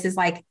think of this is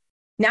like,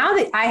 now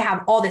that I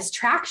have all this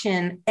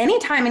traction,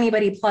 anytime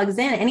anybody plugs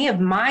in any of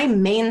my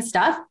main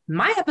stuff,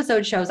 my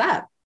episode shows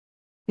up.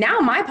 Now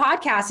my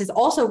podcast is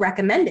also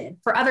recommended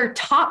for other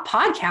top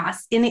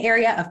podcasts in the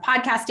area of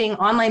podcasting,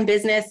 online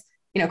business,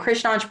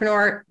 Christian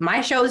entrepreneur.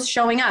 My show is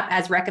showing up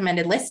as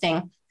recommended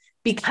listing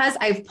because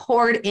I've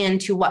poured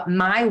into what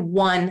my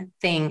one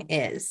thing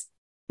is.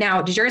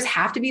 Now, does yours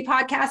have to be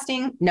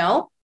podcasting?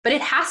 No, but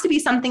it has to be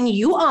something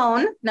you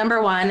own,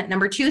 number one.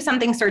 Number two,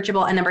 something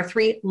searchable. And number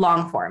three,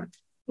 long form.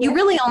 You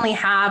really only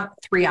have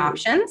 3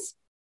 options.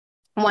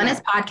 One is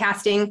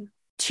podcasting,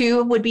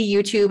 2 would be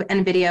YouTube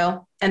and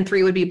video, and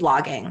 3 would be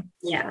blogging.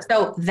 Yeah.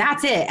 So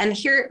that's it. And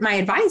here, my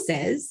advice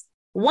is,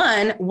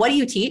 1, what do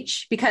you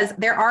teach? Because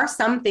there are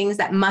some things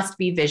that must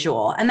be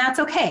visual, and that's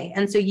okay.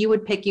 And so you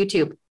would pick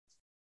YouTube.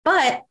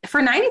 But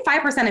for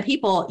 95% of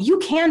people, you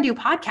can do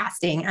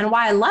podcasting. And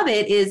why I love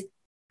it is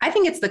I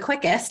think it's the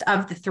quickest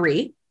of the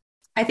 3.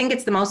 I think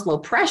it's the most low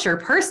pressure.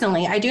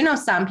 Personally, I do know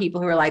some people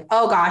who are like,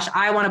 oh gosh,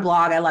 I want to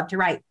blog. I love to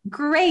write.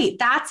 Great.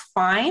 That's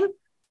fine.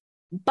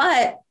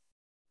 But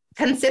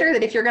consider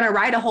that if you're going to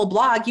write a whole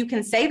blog, you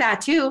can say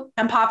that too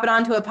and pop it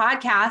onto a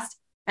podcast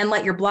and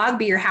let your blog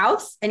be your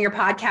house and your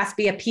podcast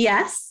be a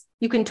PS.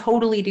 You can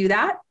totally do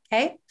that.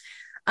 Okay.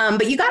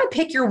 But you got to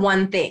pick your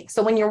one thing.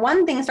 So when your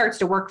one thing starts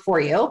to work for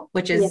you,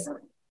 which is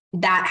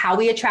that how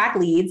we attract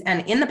leads.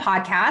 And in the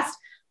podcast,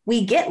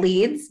 we get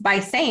leads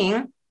by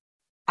saying,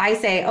 I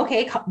say,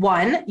 okay,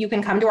 1, you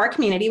can come to our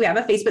community. We have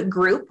a Facebook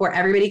group where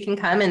everybody can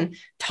come and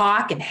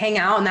talk and hang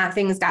out. And that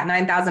thing's got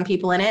 9,000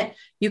 people in it.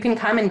 You can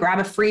come and grab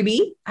a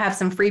freebie. I have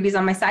some freebies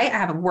on my site. I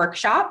have a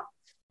workshop,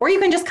 or you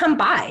can just come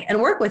by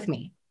and work with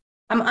me.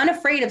 I'm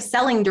unafraid of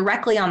selling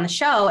directly on the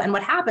show. And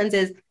what happens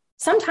is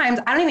sometimes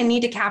I don't even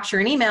need to capture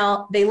an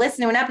email. They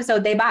listen to an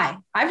episode, they buy.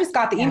 I've just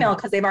got the email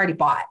because they've already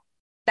bought.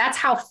 That's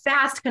how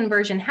fast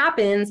conversion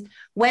happens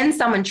when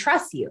someone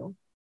trusts you.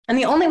 And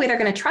the only way they're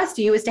going to trust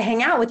you is to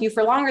hang out with you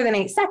for longer than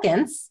 8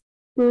 seconds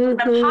A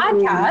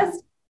podcast,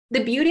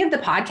 the beauty of the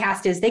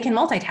podcast is they can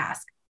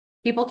multitask.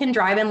 People can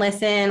drive and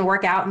listen,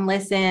 work out and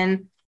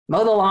listen,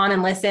 mow the lawn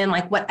and listen,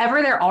 like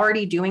whatever they're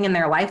already doing in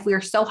their life. We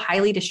are so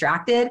highly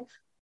distracted.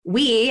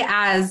 We,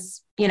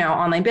 as, you know,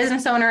 online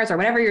business owners or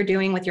whatever you're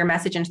doing with your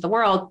message into the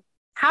world,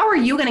 how are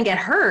you going to get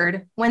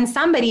heard when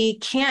somebody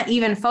can't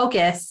even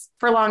focus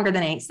for longer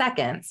than 8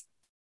 seconds?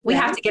 We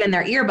have to get in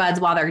their earbuds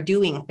while they're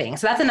doing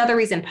things. So that's another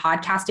reason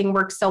podcasting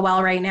works so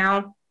well right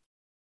now.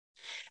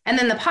 And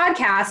then the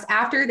podcast,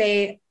 after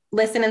they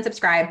listen and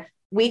subscribe,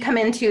 we come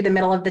into the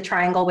middle of the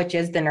triangle, which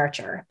is the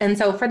nurture. And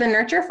so for the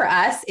nurture, for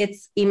us,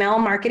 it's email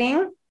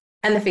marketing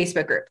and the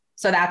Facebook group.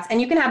 So that's,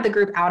 and you can have the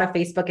group out of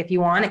Facebook if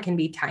you want. It can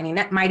be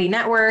Mighty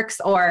Networks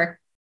or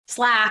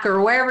Slack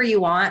or wherever you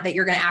want that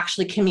you're going to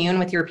actually commune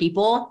with your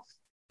people.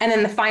 And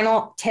then the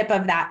final tip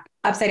of that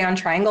upside down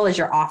triangle is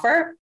your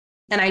offer.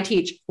 And I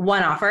teach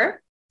one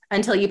offer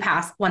until you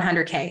pass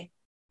 100K.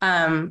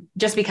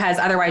 Just because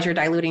otherwise you're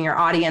diluting your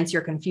audience,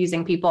 you're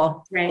confusing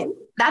people. Right.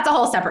 That's a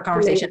whole separate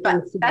conversation,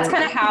 but that's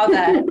kind of how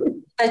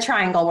the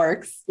triangle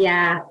works.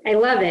 Yeah, I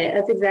love it.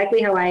 That's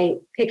exactly how I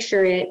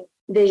picture it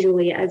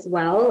visually as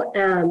well.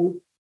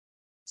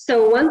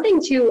 So one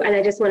thing too, and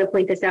I just want to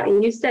point this out,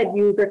 and you said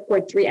you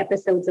record 3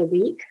 episodes a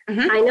week.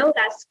 Mm-hmm. I know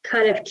that's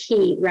kind of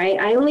key, right?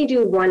 I only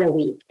do 1 a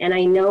week, and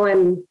I know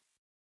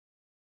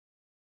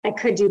I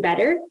could do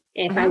better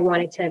if I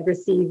wanted to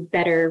receive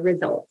better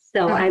results.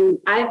 So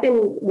I've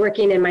been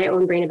working in my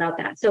own brain about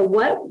that. So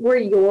what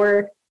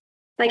were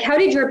how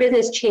did your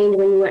business change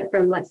when you went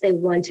from, let's say,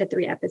 1 to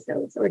 3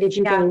 episodes, or did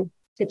you go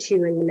to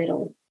 2 in the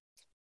middle?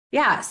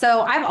 Yeah.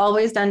 So I've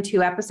always done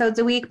 2 episodes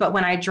a week, but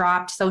when I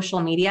dropped social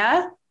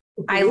media,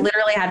 I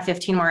literally had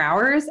 15 more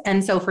hours.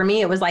 And so for me,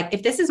 it was like,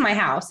 if this is my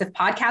house, if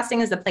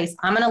podcasting is the place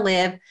I'm going to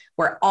live,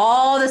 where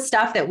all the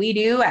stuff that we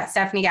do at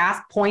Stefanie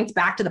Gass points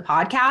back to the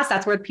podcast,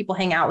 that's where people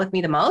hang out with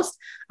me the most,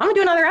 I'm going to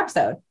do another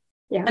episode.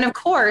 Yeah. And of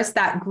course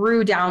that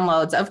grew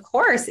downloads. Of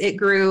course it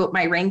grew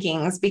my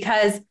rankings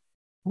because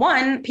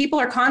 1, people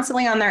are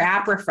constantly on their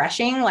app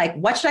refreshing. Like,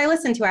 what should I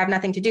listen to? I have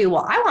nothing to do.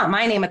 Well, I want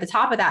my name at the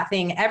top of that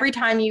thing every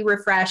time you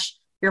refresh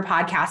your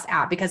podcast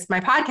app, because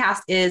my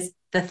podcast is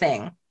the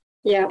thing.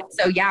 Yeah.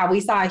 So yeah, we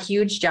saw a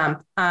huge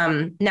jump.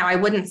 Now I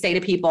wouldn't say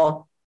to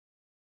people,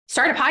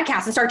 start a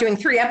podcast and start doing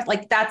 3 episodes.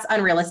 Like, that's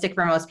unrealistic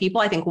for most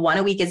people. I think 1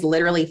 a week is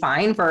literally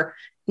fine for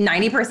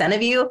 90%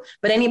 of you.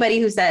 But anybody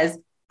who says,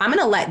 I'm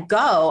going to let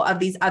go of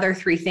these other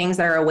 3 things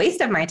that are a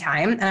waste of my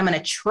time, and I'm going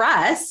to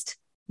trust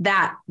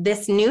that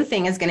this new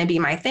thing is going to be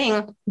my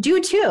thing, do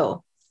 2.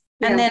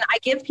 Yeah. And then I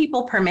give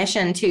people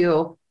permission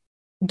to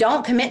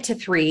don't commit to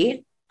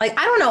 3. Like,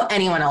 I don't know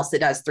anyone else that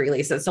does 3,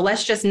 Lisa. So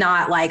let's just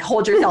not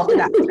hold yourself to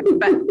that.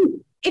 But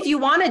if you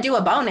want to do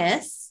a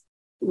bonus,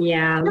 do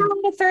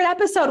a 3rd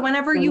episode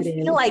whenever you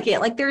feel like it.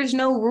 Like, there's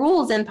no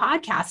rules in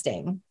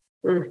podcasting.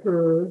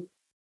 Mm-hmm.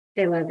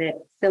 I love it.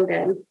 So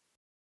good.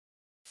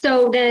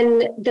 So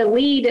then the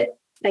lead,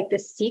 the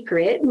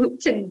secret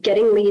to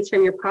getting leads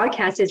from your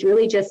podcast is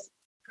really just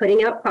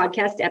putting out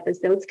podcast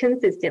episodes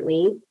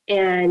consistently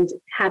and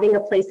having a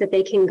place that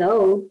they can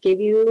go give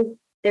you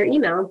their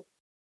email.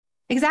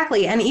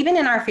 Exactly. And even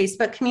in our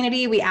Facebook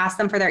community, we ask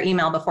them for their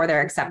email before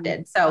they're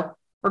accepted. So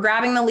we're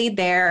grabbing the lead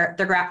there.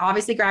 They're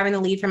obviously grabbing the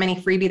lead from any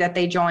freebie that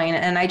they join.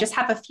 And I just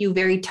have a few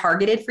very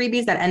targeted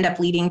freebies that end up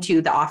leading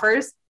to the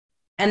offers.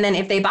 And then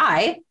if they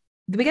buy,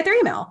 we get their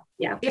email.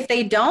 Yeah. If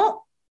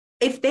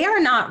they are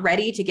not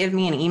ready to give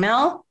me an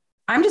email,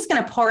 I'm just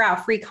going to pour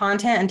out free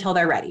content until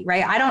they're ready,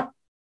 right?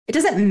 It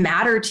doesn't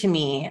matter to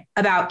me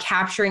about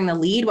capturing the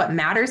lead. What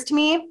matters to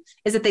me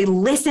is that they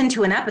listen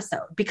to an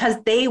episode, because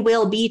they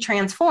will be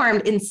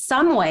transformed in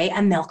some way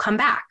and they'll come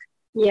back.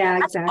 Yeah,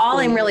 that's exactly. All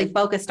I'm really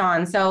focused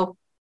on. So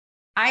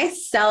I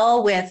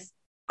sell with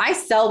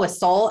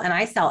soul, and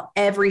I sell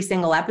every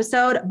single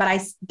episode, but I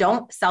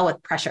don't sell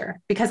with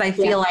pressure, because I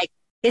feel like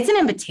it's an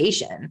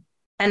invitation.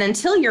 And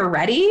until you're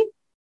ready,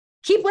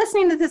 keep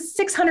listening to the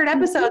 600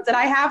 episodes that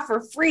I have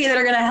for free that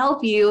are going to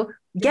help you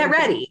get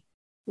ready.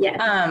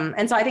 Yeah.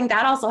 And so I think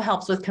that also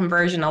helps with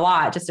conversion a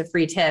lot. Just a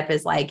free tip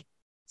is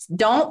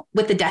don't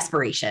with the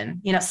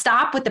desperation,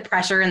 stop with the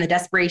pressure and the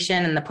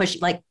desperation and the push,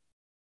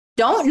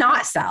 don't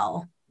not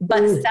sell, but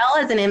sell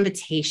as an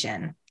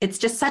invitation. It's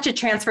just such a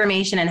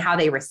transformation in how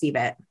they receive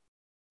it.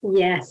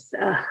 Yes.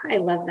 I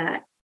love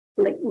that.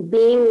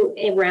 Being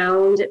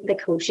around the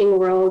coaching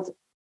world,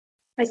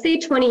 I say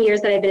 20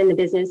 years that I've been in the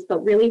business,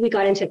 but really we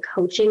got into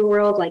coaching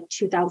world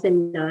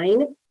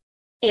 2009.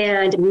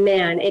 And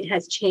man, it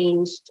has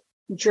changed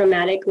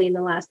dramatically in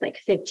the last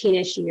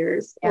 15-ish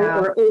years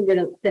or over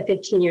the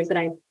 15 years that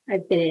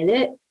I've been in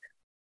it.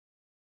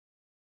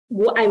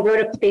 I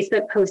wrote a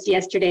Facebook post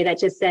yesterday that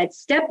just said,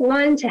 step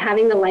 1 to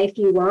having the life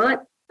you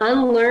want,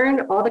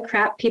 unlearn all the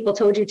crap people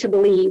told you to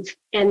believe.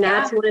 And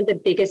that's one of the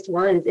biggest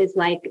ones is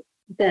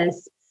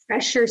this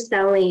pressure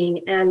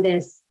selling and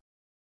this,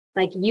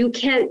 you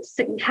can't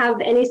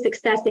have any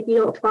success if you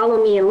don't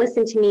follow me and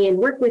listen to me and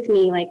work with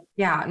me.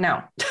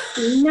 No,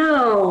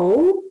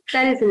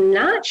 that is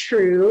not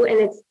true. And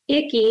it's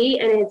icky,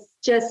 and it's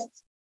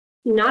just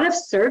not of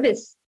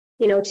service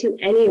to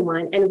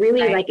anyone. And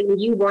really, like, if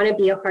you want to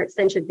be a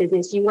heart-centered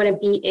business, you want to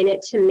be in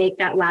it to make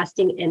that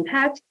lasting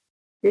impact.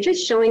 You're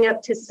just showing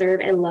up to serve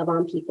and love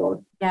on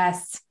people.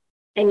 Yes.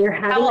 And you're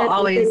having that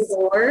open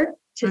door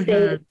to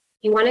say,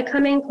 you want to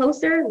come in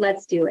closer?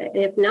 Let's do it.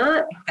 If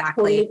not,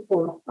 totally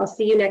cool. I'll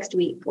see you next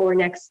week or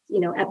next,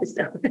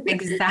 episode.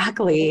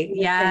 Exactly.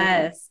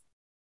 Yes.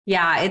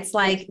 Yeah. It's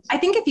like, I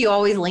think if you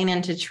always lean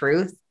into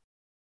truth,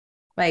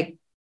 like,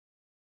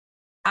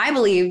 I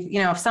believe,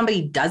 if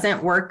somebody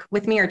doesn't work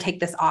with me or take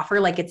this offer,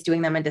 like it's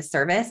doing them a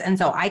disservice. And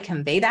so I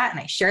convey that and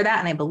I share that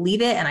and I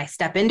believe it and I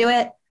step into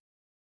it.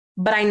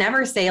 But I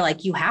never say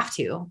like, you have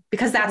to,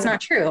 because that's not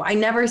true. I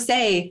never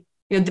say,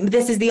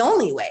 this is the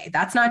only way.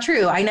 That's not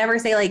true. I never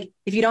say like,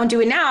 if you don't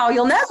do it now,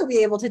 you'll never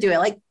be able to do it.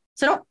 Like,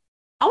 so don't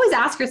always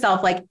ask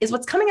yourself, like, is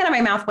what's coming out of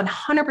my mouth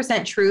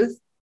 100% truth?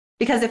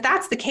 Because if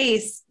that's the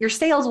case, your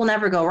sales will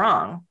never go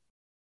wrong.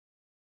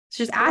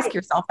 So just ask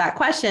yourself that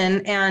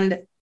question and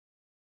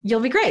you'll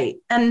be great.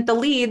 And the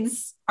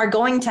leads are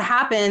going to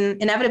happen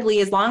inevitably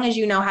as long as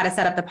you know how to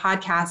set up the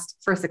podcast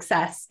for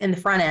success in the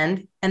front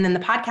end. And then the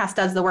podcast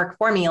does the work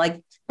for me.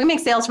 Like, we make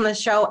sales from the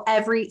show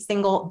every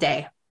single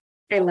day.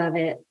 I love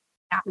it.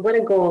 What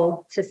a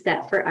goal to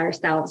set for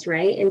ourselves,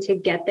 right? And to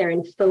get there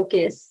and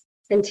focus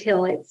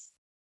until it's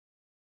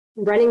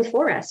running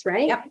for us,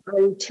 right? Yep.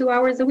 On 2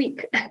 hours a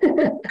week.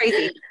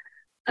 Crazy.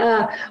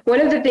 One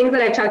of the things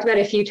that I've talked about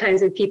a few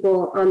times with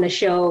people on the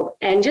show,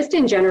 and just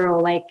in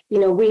general, like,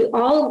 we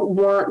all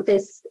want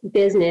this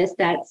business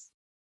that's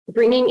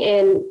bringing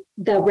in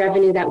the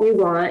revenue that we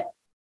want,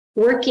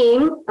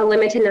 working a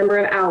limited number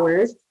of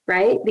hours,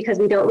 right? Because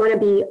we don't want to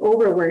be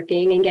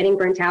overworking and getting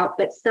burnt out.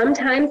 But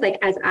sometimes, like,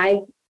 as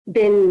I've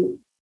been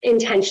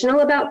intentional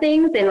about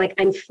things and like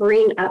I'm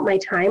freeing up my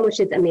time, which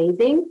is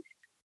amazing,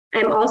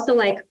 I'm also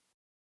like,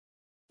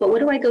 but what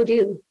do I go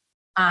do?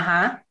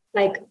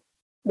 Like,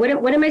 what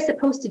am I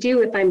supposed to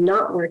do if I'm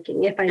not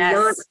working, if I'm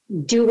not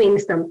doing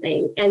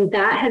something? And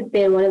that has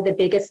been one of the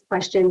biggest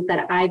questions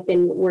that I've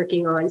been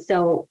working on.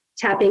 So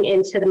tapping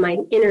into my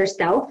inner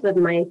self of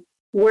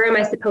where am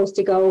I supposed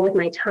to go with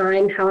my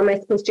time? How am I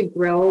supposed to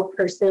grow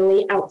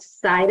personally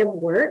outside of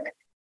work?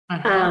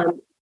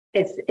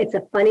 It's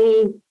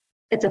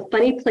a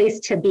funny place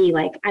to be.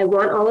 Like, I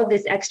want all of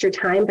this extra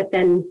time, but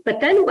then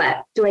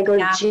what? Do I go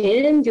to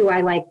gym? Do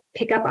I like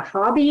pick up a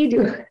hobby?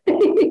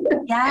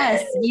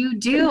 Yes, you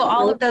do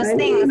all of those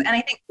things. And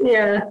I think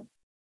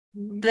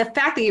the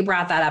fact that you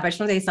brought that up, I just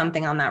want to say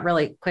something on that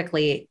really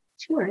quickly.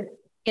 Sure.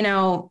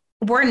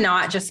 We're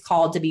not just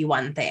called to be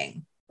one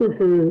thing.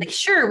 Like,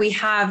 sure, we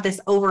have this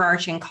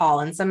overarching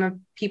call, and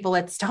some people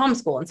it's to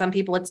homeschool, and some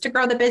people it's to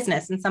grow the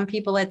business, and some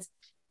people it's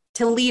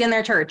to lead in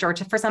their church, or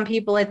for some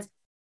people it's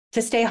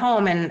to stay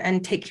home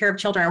and take care of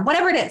children, or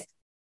whatever it is.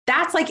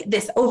 That's like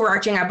this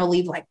overarching, I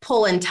believe, like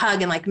pull and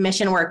tug and like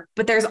mission work.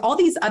 But there's all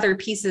these other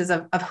pieces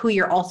of who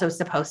you're also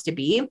supposed to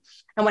be.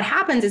 And what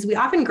happens is we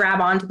often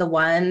grab onto the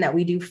one that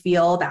we do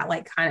feel that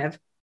like kind of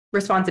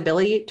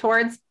responsibility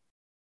towards.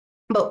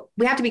 But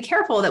we have to be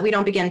careful that we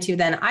don't begin to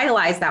then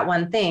idolize that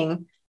one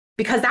thing,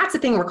 because that's the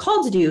thing we're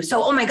called to do.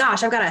 So, oh my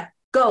gosh, I've got to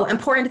go and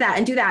pour into that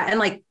and do that. And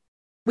like,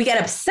 we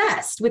get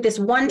obsessed with this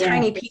one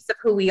tiny piece of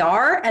who we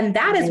are. And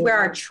that is where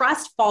our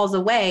trust falls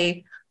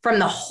away from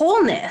the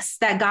wholeness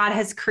that God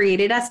has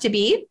created us to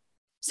be.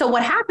 So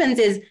what happens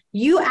is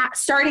you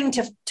starting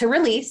to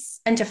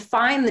release and to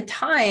find the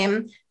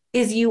time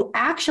is you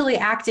actually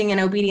acting in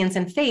obedience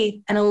and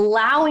faith and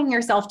allowing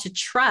yourself to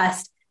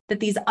trust that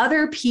these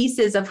other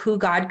pieces of who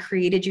God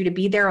created you to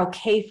be, they're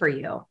okay for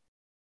you.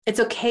 It's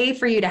okay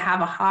for you to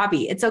have a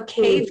hobby. It's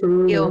okay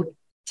for you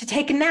to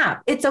take a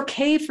nap. It's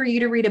okay for you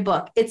to read a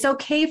book. It's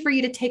okay for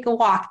you to take a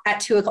walk at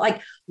 2 o'clock.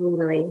 Like,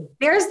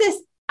 there's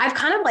this, I've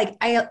kind of like,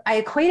 I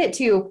equate it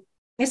to,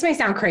 this may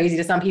sound crazy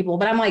to some people,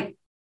 but I'm like,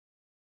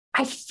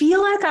 I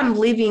feel like I'm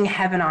living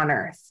heaven on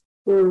earth.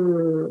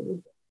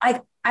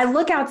 Like, I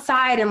look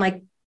outside and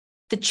like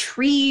the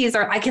trees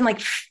I can like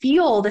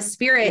feel the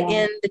spirit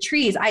in the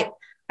trees. I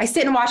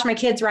sit and watch my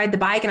kids ride the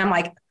bike and I'm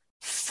like,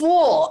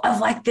 full of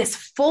like this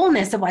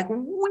fullness of like,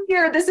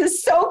 weird, this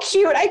is so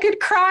cute. I could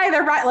cry.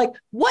 They're right. Like,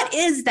 what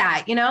is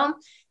that?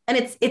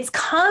 And it's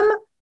come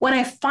when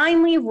I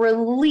finally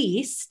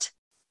released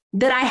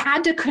that I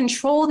had to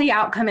control the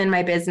outcome in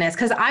my business,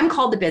 because I'm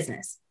called to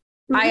business.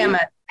 I am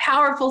a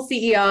powerful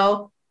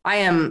CEO. I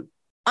am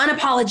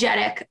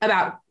unapologetic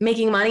about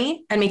making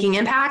money and making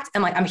impact.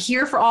 And like, I'm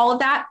here for all of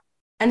that.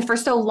 And for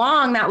so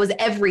long, that was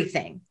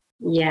everything.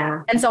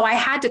 Yeah. And so I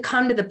had to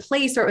come to the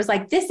place where it was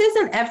like, this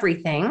isn't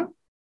everything.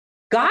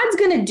 God's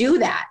going to do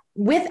that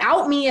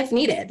without me if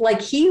needed.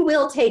 Like, he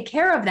will take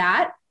care of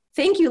that.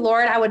 Thank you,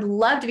 Lord. I would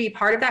love to be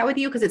part of that with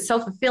you because it's so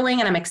fulfilling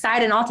and I'm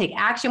excited and I'll take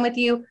action with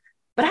you.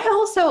 But I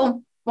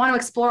also want to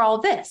explore all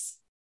of this.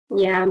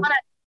 Yeah. I want to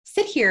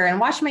sit here and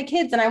watch my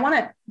kids, and I want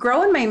to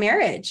grow in my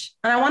marriage,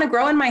 and I want to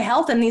grow in my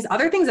health and these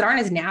other things that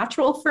aren't as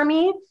natural for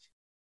me.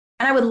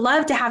 And I would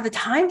love to have the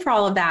time for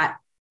all of that.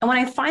 And when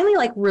I finally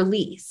like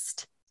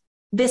released,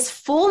 this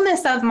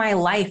fullness of my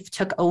life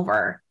took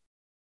over.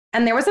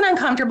 And there was an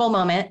uncomfortable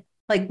moment,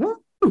 like,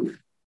 and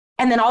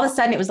And then all of a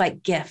sudden it was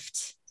like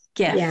gift.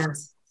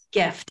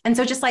 And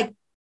so just like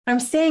what I'm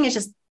saying is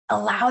just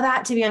allow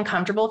that to be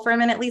uncomfortable for a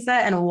minute, Lisa,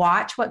 and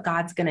watch what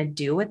God's going to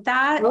do with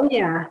that. Oh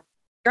yeah.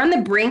 You're on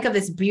the brink of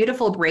this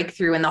beautiful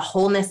breakthrough in the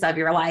wholeness of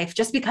your life,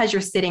 just because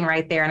you're sitting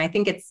right there. And I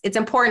think it's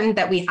important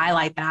that we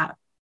highlight that.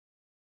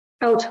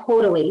 Oh,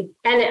 totally.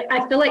 And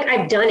I feel like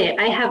I've done it.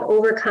 I have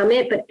overcome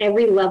it, but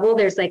every level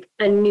there's like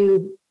a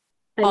new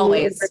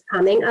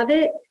overcoming of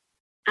it.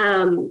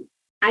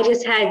 I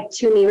just had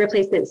 2 knee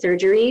replacement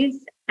surgeries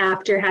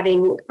after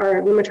having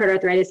our rheumatoid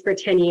arthritis for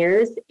 10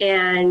 years.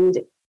 And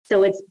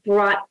so it's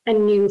brought a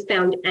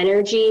newfound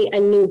energy, a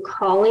new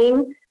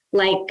calling.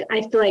 Like,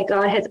 I feel like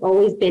God has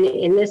always been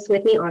in this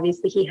with me.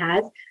 Obviously he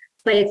has,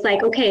 but it's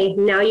like, okay,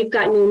 now you've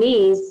got new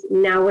knees.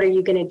 Now what are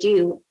you going to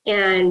do?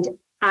 And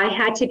I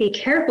had to be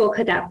careful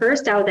because at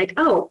first I was like,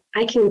 oh,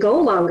 I can go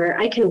longer.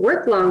 I can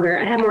work longer.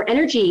 I have more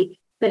energy.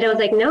 But I was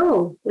like,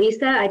 no,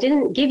 Lisa, I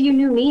didn't give you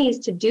new knees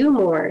to do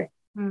more.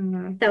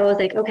 Mm-hmm. So I was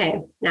like, okay.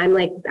 And I'm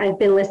like, I've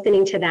been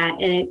listening to that.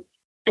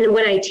 And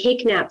when I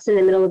take naps in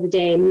the middle of the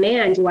day,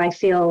 man, do I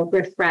feel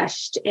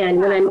refreshed.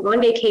 And when I'm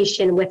on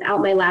vacation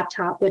without my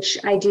laptop, which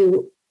I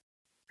do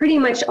pretty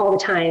much all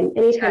the time,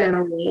 anytime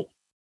I'm away,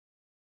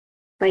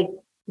 like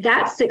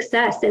that's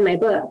success in my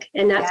book.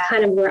 And that's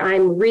kind of where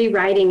I'm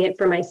rewriting it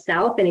for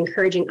myself and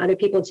encouraging other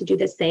people to do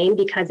the same,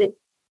 because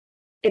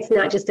it's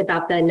not just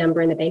about the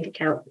number in the bank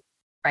account.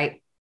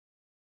 Right.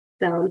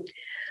 So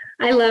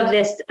I love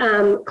this.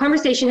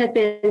 Conversation has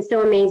been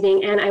so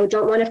amazing, and I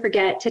don't want to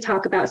forget to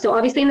talk about, so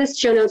obviously in the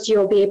show notes,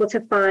 you'll be able to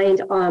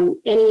find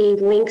any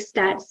links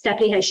that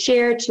Stefanie has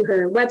shared to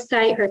her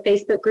website, her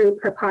Facebook group,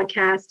 her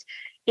podcast.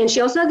 And she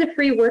also has a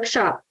free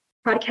workshop,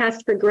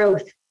 Podcast for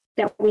Growth,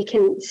 that we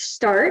can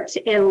start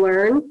and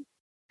learn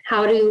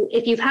how to,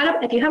 if you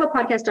have a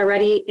podcast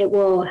already, it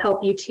will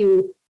help you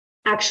to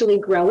actually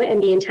grow it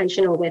and be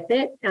intentional with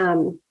it.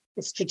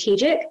 It's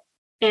strategic.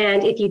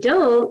 And if you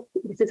don't,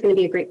 this is going to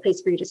be a great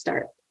place for you to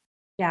start.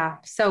 Yeah,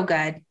 so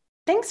good.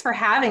 Thanks for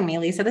having me,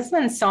 Lisa. This has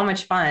been so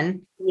much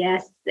fun.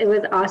 Yes, it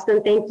was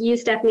awesome. Thank you,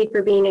 Stefanie,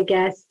 for being a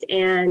guest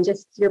and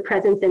just your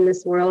presence in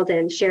this world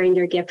and sharing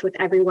your gift with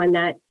everyone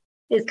that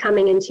is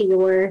coming into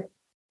your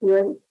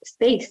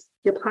space,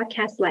 your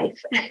podcast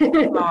life.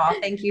 Oh,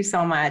 thank you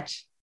so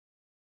much.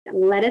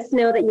 Let us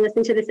know that you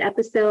listened to this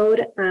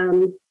episode.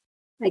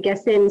 I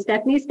guess in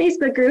Stefanie's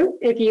Facebook group,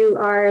 if you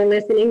are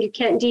listening, you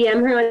can't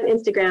DM her on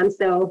Instagram.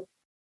 So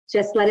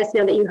just let us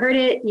know that you heard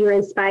it, you were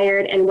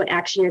inspired, and what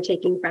action you're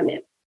taking from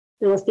it.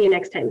 And we'll see you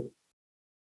next time.